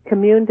kind of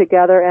commune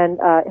together and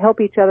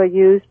help each other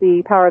use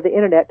the power of the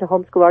Internet to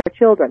homeschool our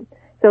children.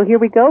 So here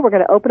we go. We're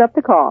going to open up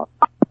the call.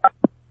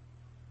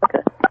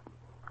 Okay.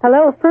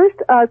 Hello.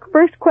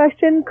 First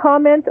question,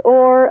 comment,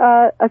 or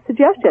a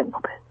suggestion.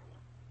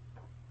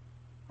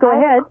 Go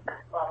ahead.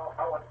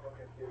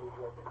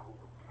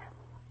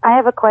 I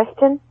have a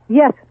question.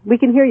 Yes, we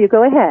can hear you.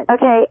 Go ahead.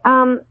 Okay.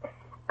 I'm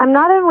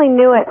not only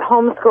new at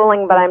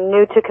homeschooling, but I'm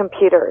new to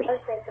computers.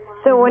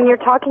 So when you're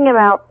talking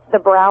about the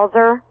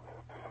browser,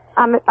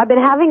 I've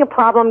been having a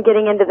problem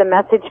getting into the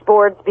message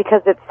boards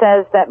because it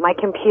says that my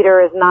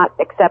computer is not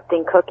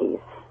accepting cookies.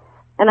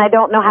 And I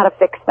don't know how to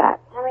fix that.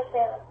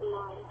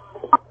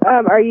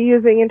 Are you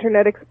using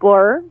Internet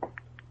Explorer?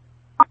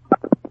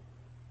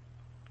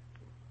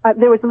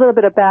 There was a little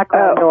bit of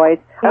background noise.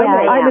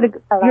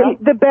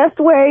 The best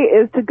way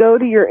is to go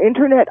to your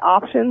Internet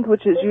options,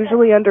 which is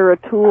usually under a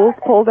tools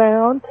pull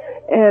down,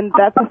 and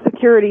that's a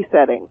security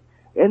setting.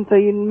 And so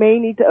you may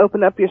need to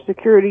open up your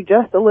security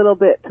just a little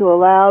bit to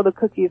allow the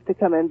cookies to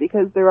come in,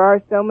 because there are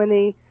so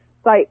many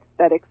sites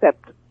that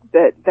accept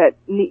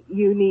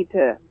you need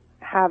to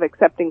have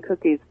accepting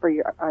cookies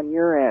on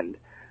your end.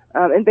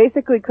 And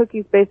basically,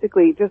 cookies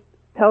just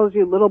tells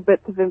you little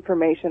bits of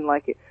information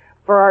like it.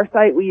 For our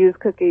site, we use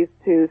cookies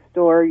to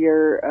store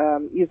your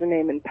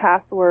username and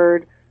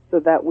password so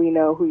that we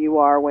know who you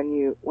are when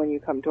you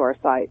come to our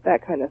site,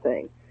 that kind of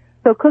thing.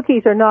 So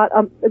cookies are not,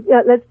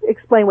 let's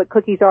explain what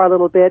cookies are a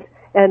little bit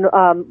and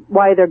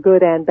why they're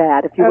good and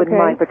bad, if you wouldn't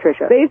mind,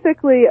 Patricia.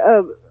 Basically,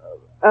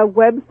 a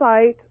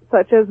website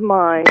such as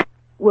mine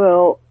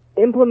will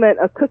implement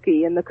a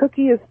cookie, and the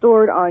cookie is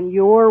stored on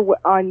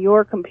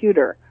your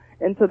computer.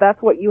 And so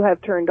that's what you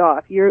have turned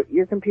off.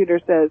 Your computer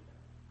says,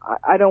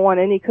 I don't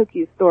want any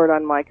cookies stored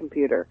on my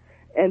computer.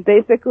 And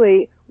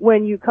basically,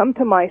 when you come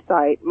to my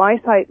site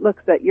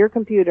looks at your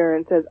computer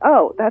and says,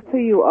 oh, that's who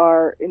you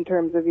are in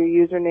terms of your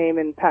username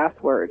and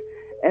password.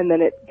 And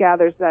then it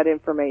gathers that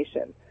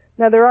information.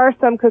 Now, there are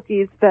some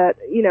cookies that,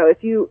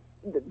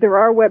 there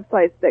are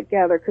websites that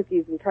gather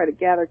cookies and try to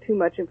gather too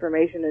much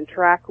information and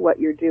track what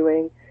you're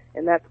doing,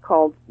 and that's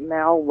called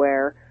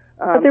malware.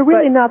 But they're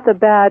really not the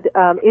bad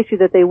issue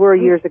that they were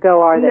years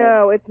ago, are they?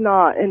 No, it's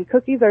not. And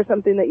cookies are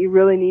something that you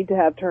really need to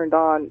have turned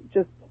on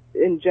just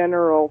in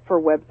general for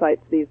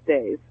websites these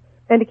days.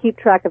 And to keep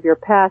track of your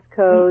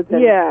passcodes.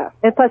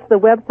 And plus the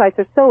websites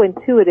are so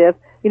intuitive.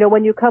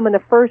 When you come in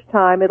the first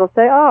time, it'll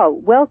say, oh,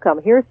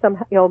 welcome. Here's some,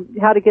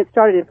 how to get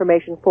started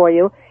information for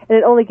you. And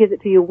it only gives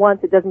it to you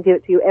once. It doesn't give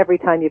it to you every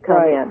time you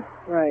come in.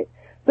 Right.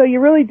 So you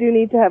really do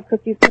need to have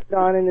cookies turned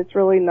on, and it's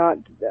really not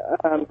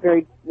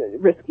very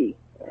risky.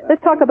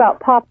 Let's talk about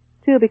pop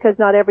too, because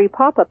not every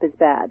pop-up is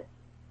bad.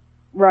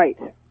 Right.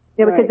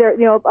 Because they're,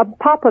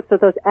 pop-ups are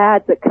those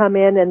ads that come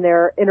in and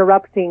they're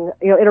interruption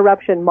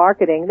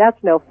marketing.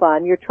 That's no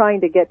fun. You're trying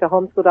to get to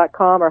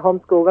homeschool.com or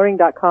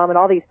homeschoollearning.com, and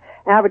all these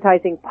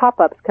advertising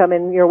pop-ups come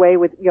in your way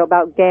with,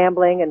 about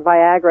gambling and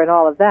Viagra and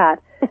all of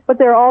that. But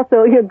there are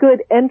also,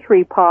 good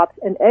entry pops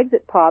and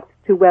exit pops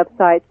to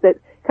websites that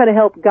kind of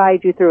help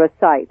guide you through a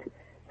site.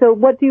 So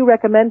what do you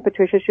recommend,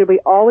 Patricia? Should we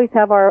always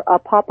have our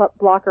pop-up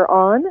blocker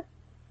on?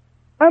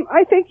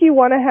 I think you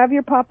want to have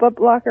your pop-up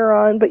blocker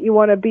on, but you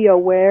want to be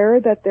aware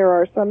that there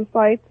are some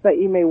sites that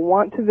you may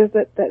want to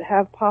visit that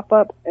have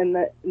pop-ups, and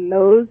that in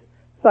those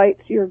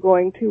sites you're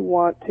going to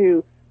want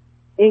to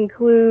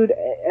include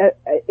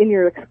in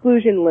your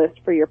exclusion list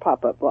for your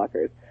pop-up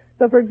blockers.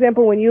 So, for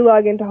example, when you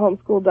log into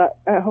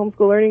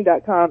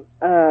homeschoollearning.com,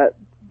 a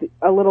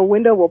little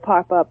window will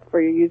pop up for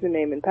your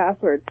username and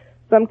password.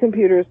 Some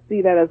computers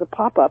see that as a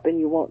pop-up, and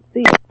you won't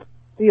see it.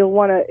 So you'll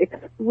want to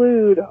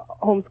exclude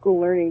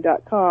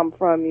homeschoollearning.com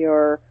from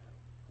your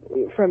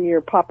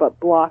pop-up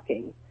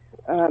blocking.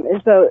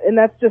 And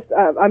that's just,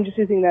 I'm just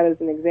using that as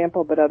an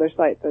example, but other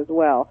sites as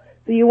well.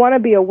 So you want to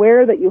be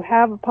aware that you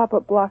have a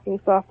pop-up blocking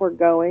software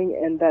going,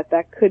 and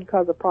that could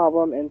cause a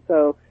problem, and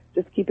so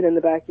just keep it in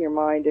the back of your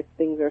mind if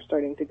things are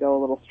starting to go a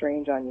little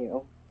strange on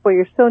you. Well,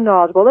 you're so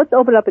knowledgeable. Let's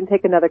open up and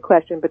take another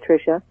question,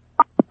 Patricia.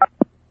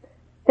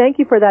 Thank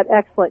you for that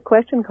excellent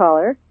question,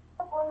 caller.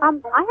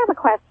 I have a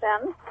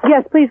question.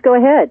 Yes, please go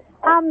ahead.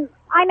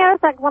 I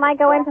noticed that when I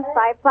go into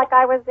sites, like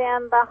I was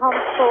in the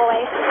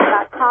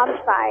homeschooloasis.com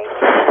site.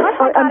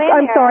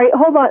 I'm sorry.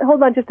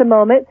 Hold on just a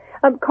moment.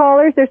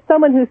 Callers, there's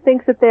someone who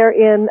thinks that they're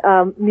in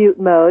mute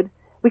mode.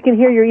 We can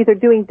hear you're either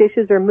doing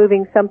dishes or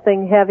moving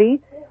something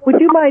heavy. Would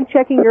you mind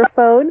checking your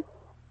phone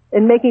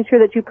and making sure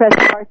that you press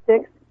star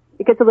 6?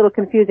 It gets a little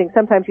confusing.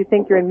 Sometimes you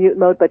think you're in mute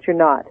mode, but you're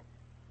not.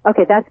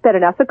 Okay, that's better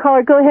now. So,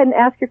 caller, go ahead and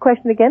ask your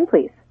question again,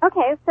 please.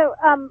 Okay, so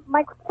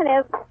my question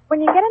is,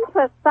 when you get into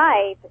a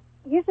site,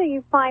 usually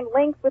you find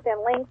links within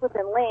links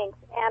within links,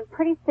 and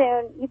pretty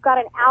soon you've got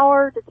an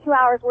hour to 2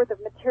 hours worth of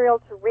material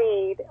to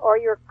read, or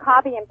you're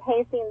copy and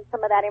pasting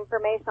some of that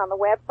information on the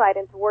website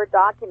into Word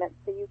documents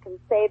so you can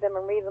save them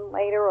and read them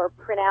later, or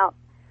print out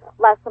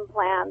lesson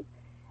plans.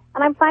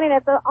 And I'm finding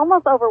it's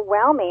almost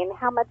overwhelming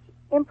how much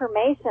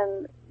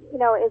information,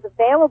 is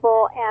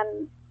available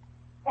and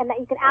that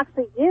you can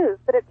actually use,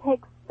 but it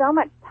takes so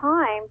much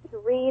time to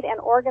read and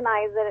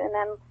organize it and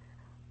then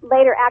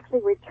later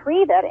actually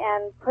retrieve it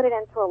and put it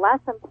into a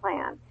lesson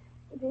plan.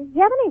 Do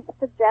you have any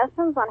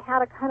suggestions on how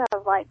to kind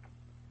of like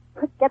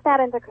get that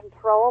into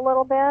control a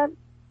little bit?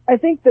 I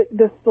think that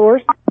the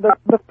source,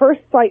 the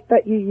first site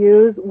that you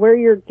use, where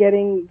you're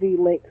getting the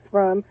links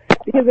from,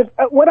 because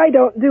what I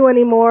don't do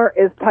anymore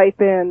is type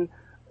in,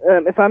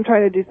 if I'm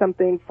trying to do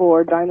something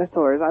for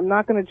dinosaurs, I'm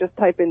not going to just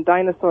type in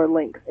dinosaur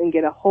links and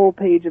get a whole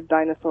page of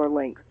dinosaur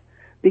links,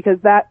 because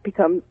that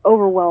becomes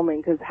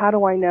overwhelming, because how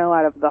do I know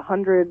out of the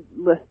 100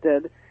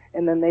 listed,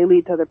 and then they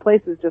lead to other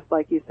places, just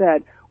like you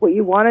said. What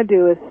you want to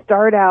do is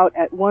start out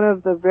at one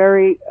of the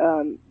very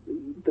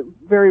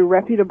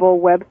reputable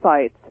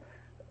websites,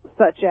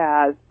 such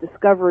as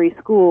Discovery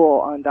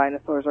School on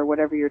dinosaurs, or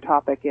whatever your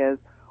topic is,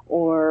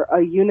 or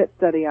a unit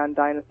study on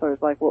dinosaurs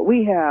like what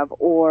we have,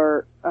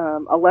 or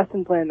a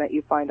lesson plan that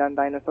you find on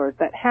dinosaurs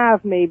that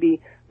have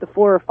maybe the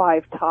 4 or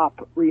 5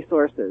 top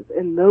resources.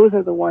 And those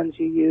are the ones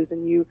you use,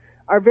 and you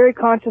are very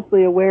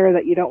consciously aware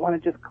that you don't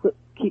want to just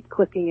keep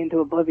clicking into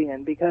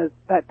oblivion, because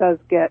that does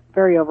get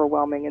very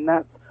overwhelming, and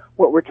that's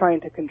what we're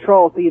trying to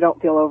control, so you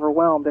don't feel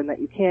overwhelmed and that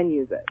you can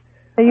use it.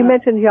 Now, you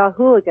mentioned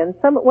Yahooligans.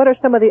 What are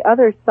some of the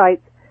other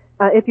sites,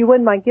 if you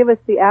wouldn't mind, give us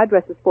the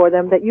addresses for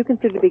them that you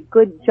consider to be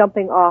good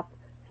jumping off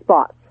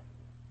spots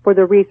for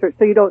the research,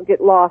 so you don't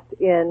get lost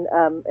in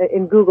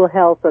Google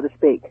hell, so to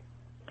speak?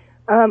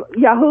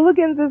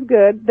 Yahooligans is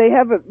good. They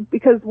have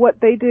because what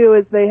they do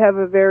is they have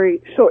a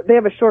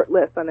short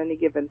list on any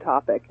given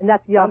topic. And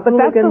that's Yahooligans.com. But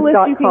that's the list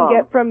you can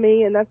get from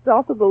me, and that's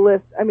also the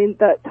list,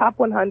 the top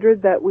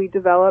 100 that we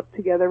developed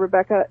together,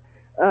 Rebecca,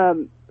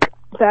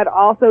 that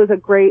also is a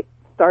great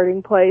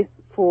starting place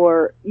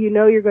for,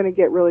 you're going to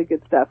get really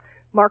good stuff.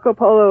 Marco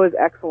Polo is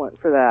excellent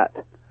for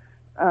that.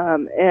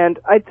 And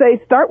I'd say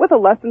start with a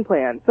lesson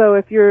plan. So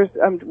if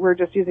we're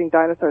just using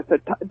dinosaurs, so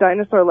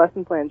dinosaur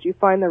lesson plans, you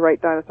find the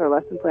right dinosaur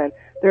lesson plan.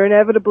 They're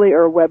inevitably,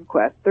 or a web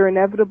quest, they're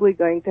inevitably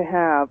going to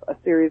have a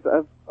series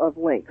of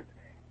links.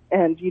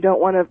 And you don't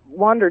want to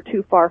wander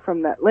too far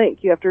from that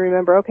link. You have to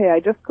remember, okay, I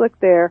just clicked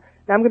there.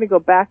 Now I'm going to go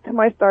back to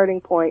my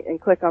starting point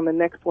and click on the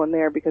next one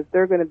there, because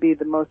they're going to be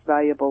the most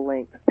valuable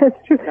links. That's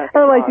true.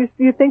 Otherwise,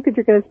 you think that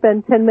you're going to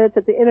spend 10 minutes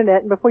at the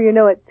internet, and before you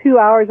know it, 2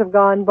 hours have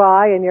gone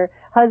by, and your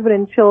husband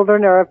and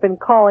children have been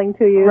calling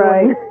to you.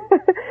 Right.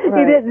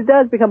 Right. It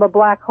does become a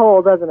black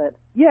hole, doesn't it?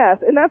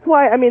 Yes, and that's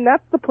why,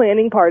 that's the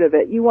planning part of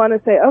it. You want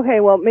to say,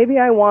 okay, well, maybe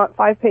I want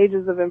 5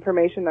 pages of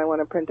information I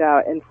want to print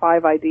out and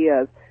 5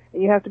 ideas.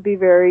 And you have to be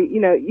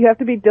you have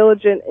to be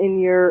diligent in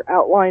your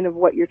outline of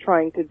what you're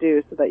trying to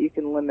do, so that you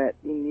can limit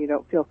and you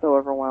don't feel so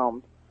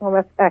overwhelmed. Well,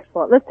 that's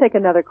excellent. Let's take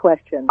another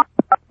question.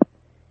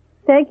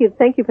 Thank you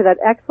for that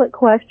excellent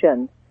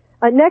question.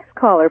 Next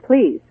caller,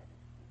 please.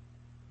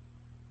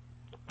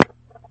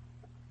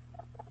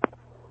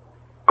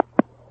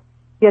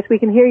 Yes, we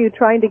can hear you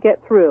trying to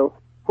get through.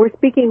 We're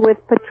speaking with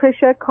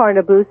Patricia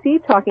Carnabusi,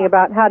 talking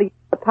about how to use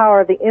the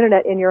power of the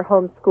internet in your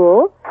home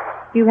school.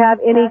 Do you have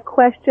any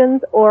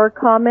questions or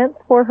comments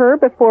for her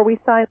before we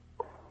sign?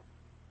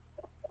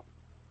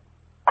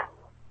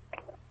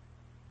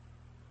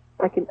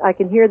 I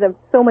can hear them.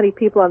 So many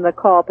people on the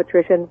call,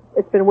 Patricia. And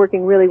it's been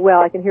working really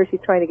well. I can hear she's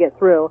trying to get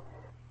through.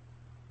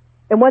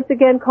 And once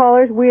again,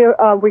 callers, we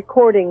are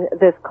recording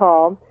this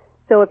call.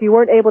 So if you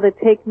weren't able to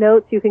take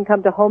notes, you can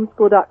come to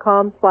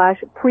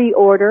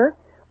homeschool.com/pre-order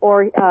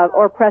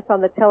or press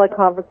on the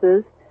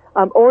teleconferences.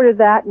 Order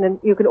that, and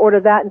then you can order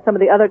that and some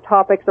of the other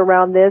topics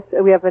around this.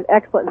 We have an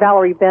excellent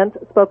Valerie Bent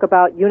spoke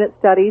about unit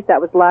studies. That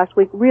was last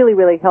week. Really,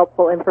 really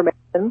helpful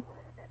information.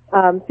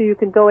 So you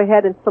can go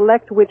ahead and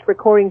select which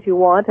recordings you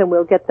want, and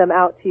we'll get them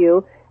out to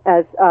you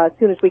as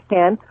soon as we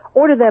can.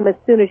 Order them as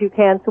soon as you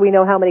can, so we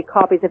know how many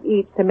copies of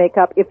each to make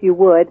up, if you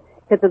would,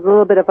 because there's a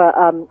little bit of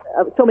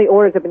so many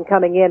orders have been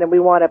coming in, and we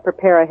want to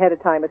prepare ahead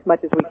of time as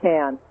much as we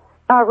can.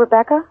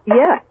 Rebecca?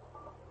 Yes.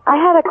 I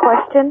had a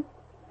question.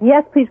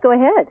 Yes, please go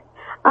ahead.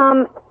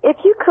 If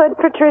you could,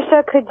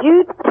 Patricia, could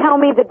you tell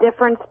me the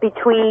difference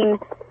between,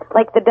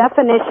 the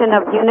definition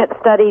of unit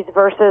studies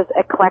versus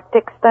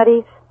eclectic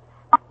studies?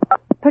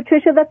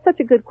 Patricia, that's such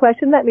a good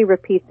question. Let me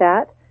repeat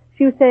that.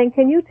 She was saying,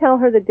 can you tell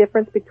her the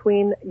difference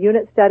between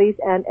unit studies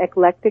and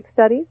eclectic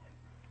studies?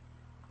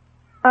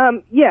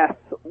 Yes.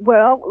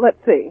 Well,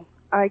 let's see.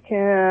 I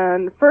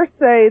can first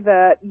say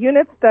that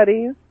unit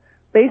studies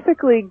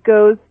basically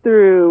goes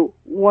through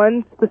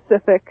one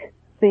specific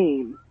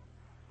theme.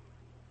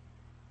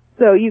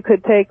 So you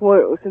could take,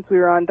 since we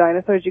were on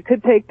dinosaurs, you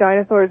could take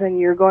dinosaurs and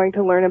you're going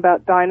to learn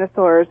about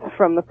dinosaurs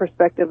from the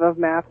perspective of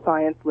math,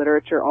 science,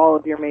 literature, all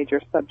of your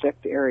major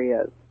subject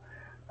areas.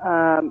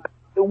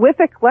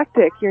 With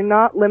eclectic, you're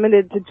not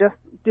limited to just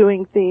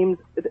doing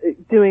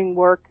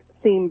work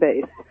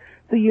theme-based.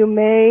 So you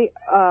may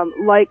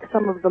like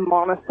some of the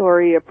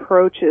Montessori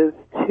approaches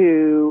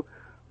to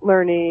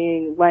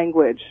learning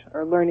language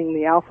or learning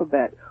the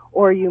alphabet,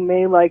 or you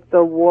may like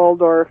the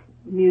Waldorf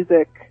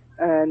music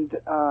and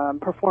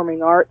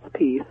performing arts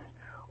piece,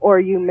 or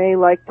you may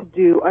like to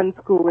do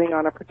unschooling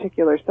on a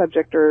particular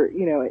subject or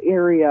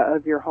area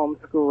of your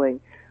homeschooling.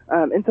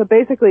 And so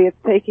basically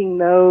it's taking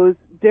those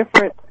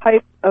different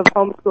types of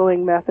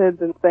homeschooling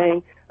methods and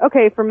saying,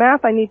 okay, for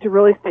math I need to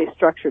really stay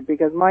structured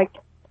because Mike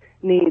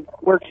needs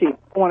worksheets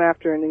one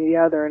after the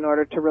other in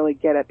order to really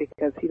get it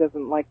because he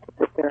doesn't like to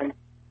sit there and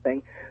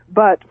thing.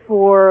 But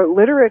for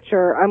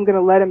literature, I'm going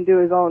to let him do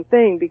his own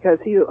thing because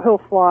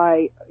he'll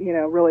fly,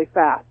 really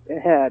fast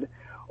ahead.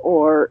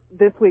 Or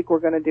this week we're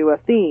going to do a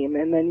theme,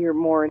 and then you're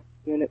more in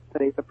the unit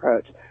studies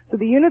approach. So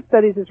the unit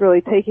studies is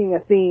really taking a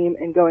theme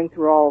and going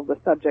through all of the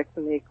subjects,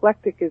 and the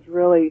eclectic is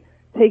really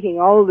taking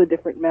all of the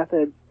different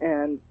methods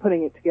and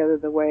putting it together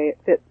the way it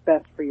fits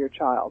best for your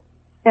child.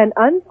 And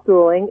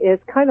unschooling is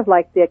kind of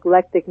like the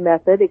eclectic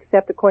method,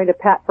 except according to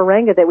Pat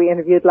Ferenga that we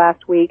interviewed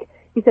last week,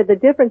 he said the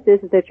difference is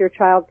that your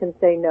child can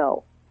say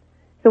no.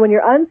 So when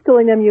you're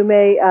unschooling them, you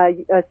may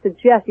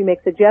you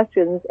make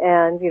suggestions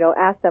and,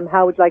 ask them,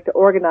 how would you like to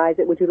organize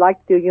it? Would you like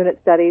to do unit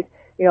studies?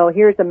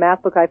 Here's a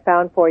math book I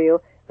found for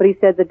you. But he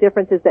said the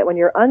difference is that when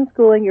you're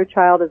unschooling, your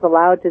child is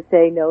allowed to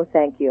say no,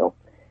 thank you.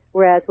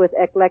 Whereas with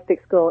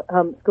eclectic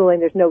schooling,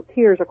 there's no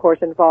tiers, of course,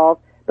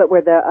 involved, but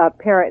where the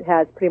parent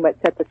has pretty much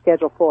set the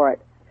schedule for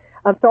it.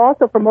 So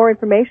also for more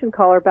information,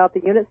 call her about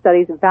the unit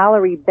studies,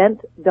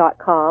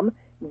 ValerieBent.com.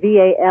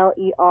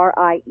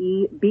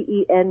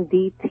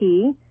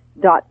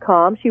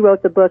 ValerieBent.com. She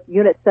wrote the book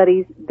Unit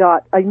Studies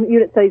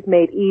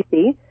Made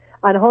Easy.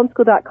 On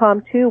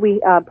homeschool.com too, we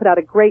put out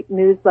a great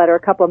newsletter a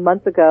couple of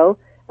months ago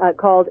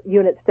called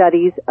Unit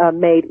Studies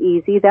Made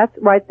Easy. That's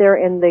right there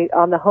on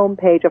the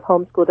homepage of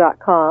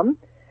homeschool.com.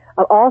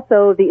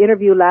 Also, the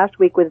interview last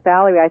week with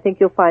Valerie, I think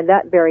you'll find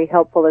that very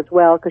helpful as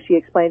well because she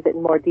explains it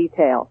in more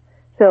detail.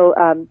 So,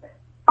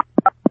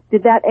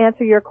 did that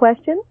answer your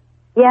question?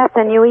 Yes,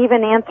 and you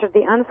even answered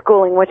the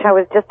unschooling, which I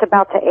was just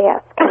about to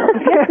ask.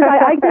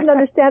 I didn't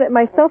understand it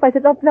myself. I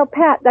said, no,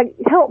 Pat,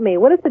 help me.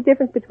 What is the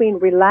difference between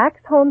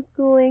relaxed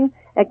homeschooling,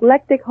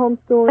 eclectic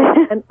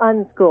homeschooling, and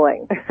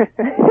unschooling?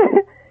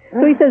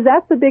 So he says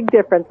that's the big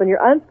difference. When you're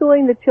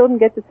unschooling, the children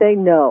get to say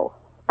no.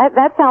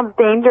 That sounds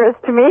dangerous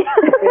to me.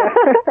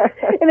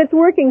 And it's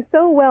working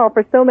so well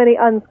for so many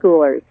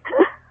unschoolers.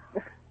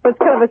 But it's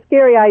kind of a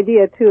scary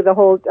idea too, the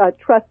whole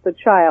trust the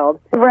child.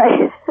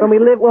 Right. When we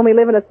live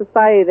in a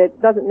society that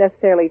doesn't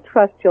necessarily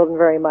trust children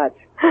very much.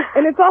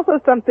 And it's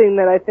also something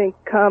that I think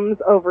comes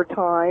over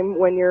time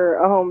when you're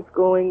a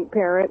homeschooling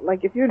parent.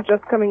 Like if you're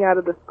just coming out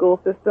of the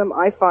school system,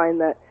 I find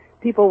that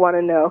people want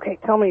to know, okay,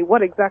 tell me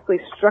what exactly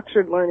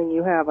structured learning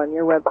you have on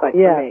your website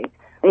for me.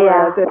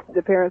 Whereas if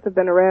the parents have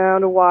been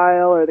around a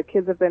while or the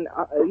kids have been,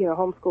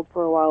 homeschooled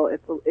for a while,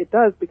 it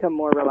does become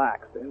more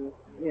relaxed. And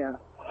yeah.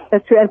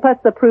 That's true. And plus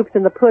the proof's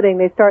in the pudding.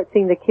 They start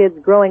seeing the kids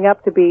growing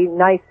up to be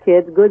nice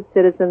kids, good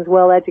citizens,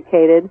 well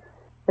educated,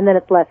 and then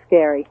it's less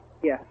scary.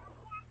 Yes.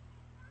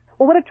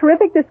 Well, what a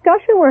terrific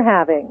discussion we're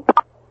having.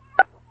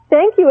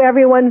 Thank you,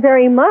 everyone,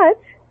 very much.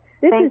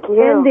 This is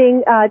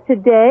ending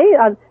today,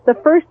 the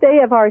first day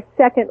of our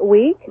second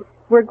week.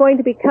 We're going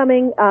to be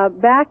coming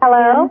back.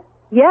 Hello?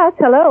 Yes,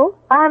 hello.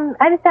 I'm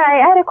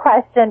sorry, I had a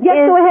question.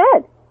 Yes, go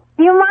ahead.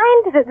 Do you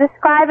mind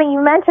describing, you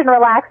mentioned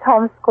relaxed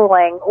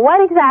homeschooling.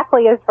 What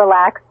exactly is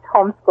relaxed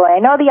homeschooling? I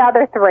know the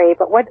other three,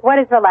 but what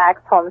is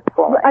relaxed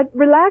homeschooling?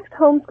 Relaxed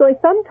homeschooling,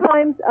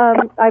 sometimes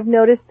I've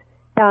noticed,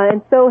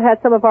 and so has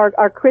some of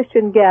our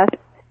Christian guests,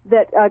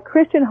 that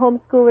Christian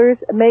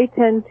homeschoolers may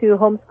tend to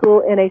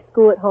homeschool in a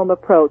school-at-home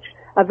approach,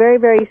 a very,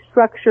 very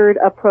structured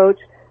approach.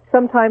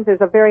 Sometimes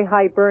there's a very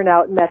high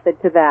burnout method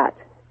to that.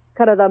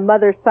 Kind of the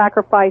mother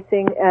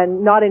sacrificing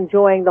and not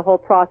enjoying the whole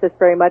process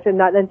very much,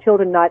 and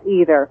children not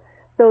either.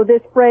 So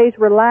this phrase,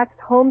 relaxed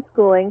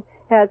homeschooling,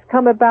 has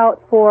come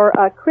about for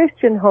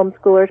Christian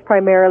homeschoolers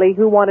primarily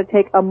who want to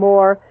take a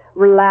more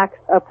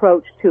relaxed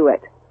approach to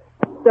it.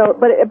 So,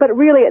 but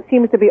really it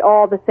seems to be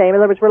all the same. In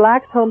other words,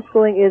 relaxed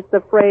homeschooling is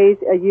the phrase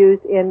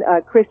used in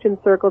Christian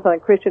circles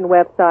on Christian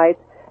websites.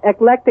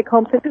 Eclectic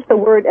homeschooling, just the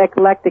word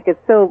eclectic is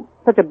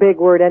such a big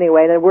word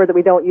anyway, and a word that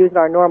we don't use in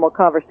our normal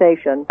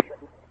conversation.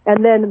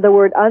 And then the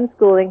word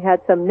unschooling had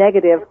some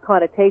negative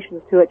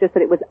connotations to it, just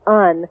that it was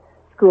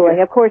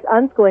unschooling. Of course,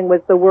 unschooling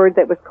was the word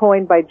that was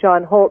coined by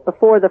John Holt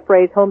before the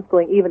phrase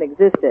homeschooling even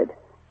existed.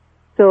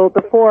 So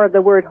before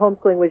the word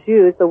homeschooling was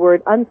used, the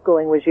word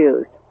unschooling was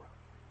used.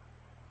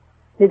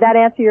 Did that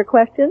answer your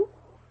question?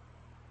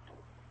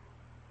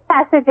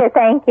 Yes, it did.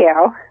 Thank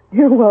you.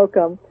 You're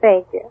welcome.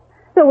 Thank you.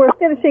 So we're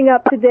finishing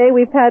up today.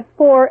 We've had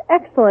 4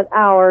 excellent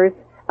hours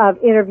of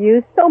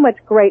interviews, so much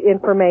great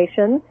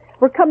information.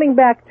 We're coming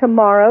back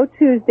tomorrow,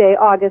 Tuesday,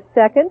 August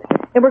 2nd,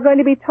 and we're going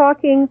to be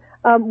talking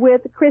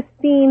with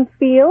Christine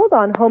Field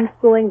on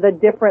homeschooling the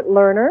different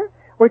learner.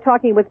 We're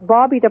talking with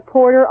Bobby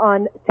DePorter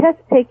on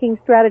test-taking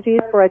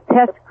strategies for a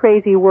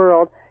test-crazy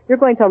world. You're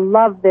going to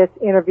love this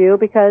interview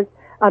because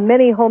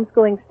many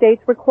homeschooling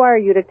states require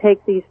you to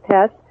take these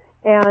tests,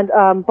 and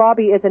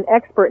Bobby is an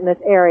expert in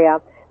this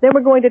area. Then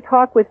we're going to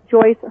talk with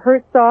Joyce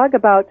Herzog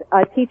about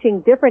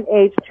teaching different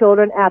age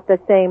children at the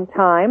same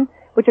time,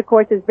 which of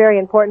course is very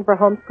important for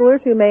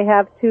homeschoolers who may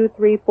have 2,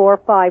 3, 4,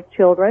 5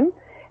 children.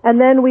 And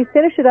then we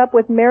finish it up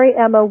with Mary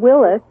Emma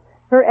Willis.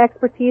 Her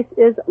expertise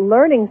is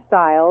learning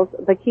styles,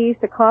 the keys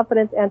to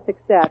confidence and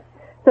success.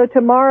 So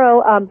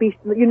tomorrow, it's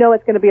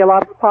going to be a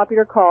lot of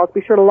popular calls.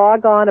 Be sure to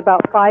log on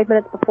about 5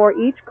 minutes before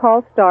each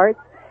call starts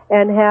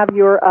and have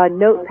your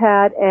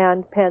notepad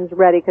and pens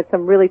ready because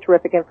some really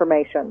terrific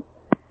information.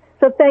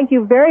 So thank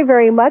you very,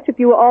 very much. If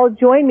you will all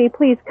join me,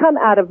 please come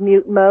out of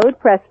mute mode,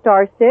 press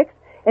star 6,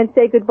 and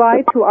say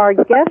goodbye to our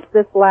guest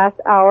this last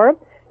hour,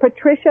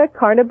 Patricia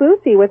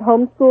Carnabusi with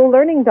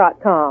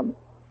homeschoollearning.com.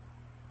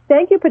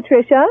 Thank you,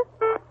 Patricia.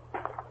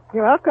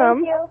 You're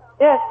welcome. Thank you.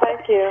 Yes,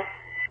 thank you.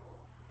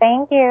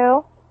 Thank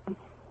you.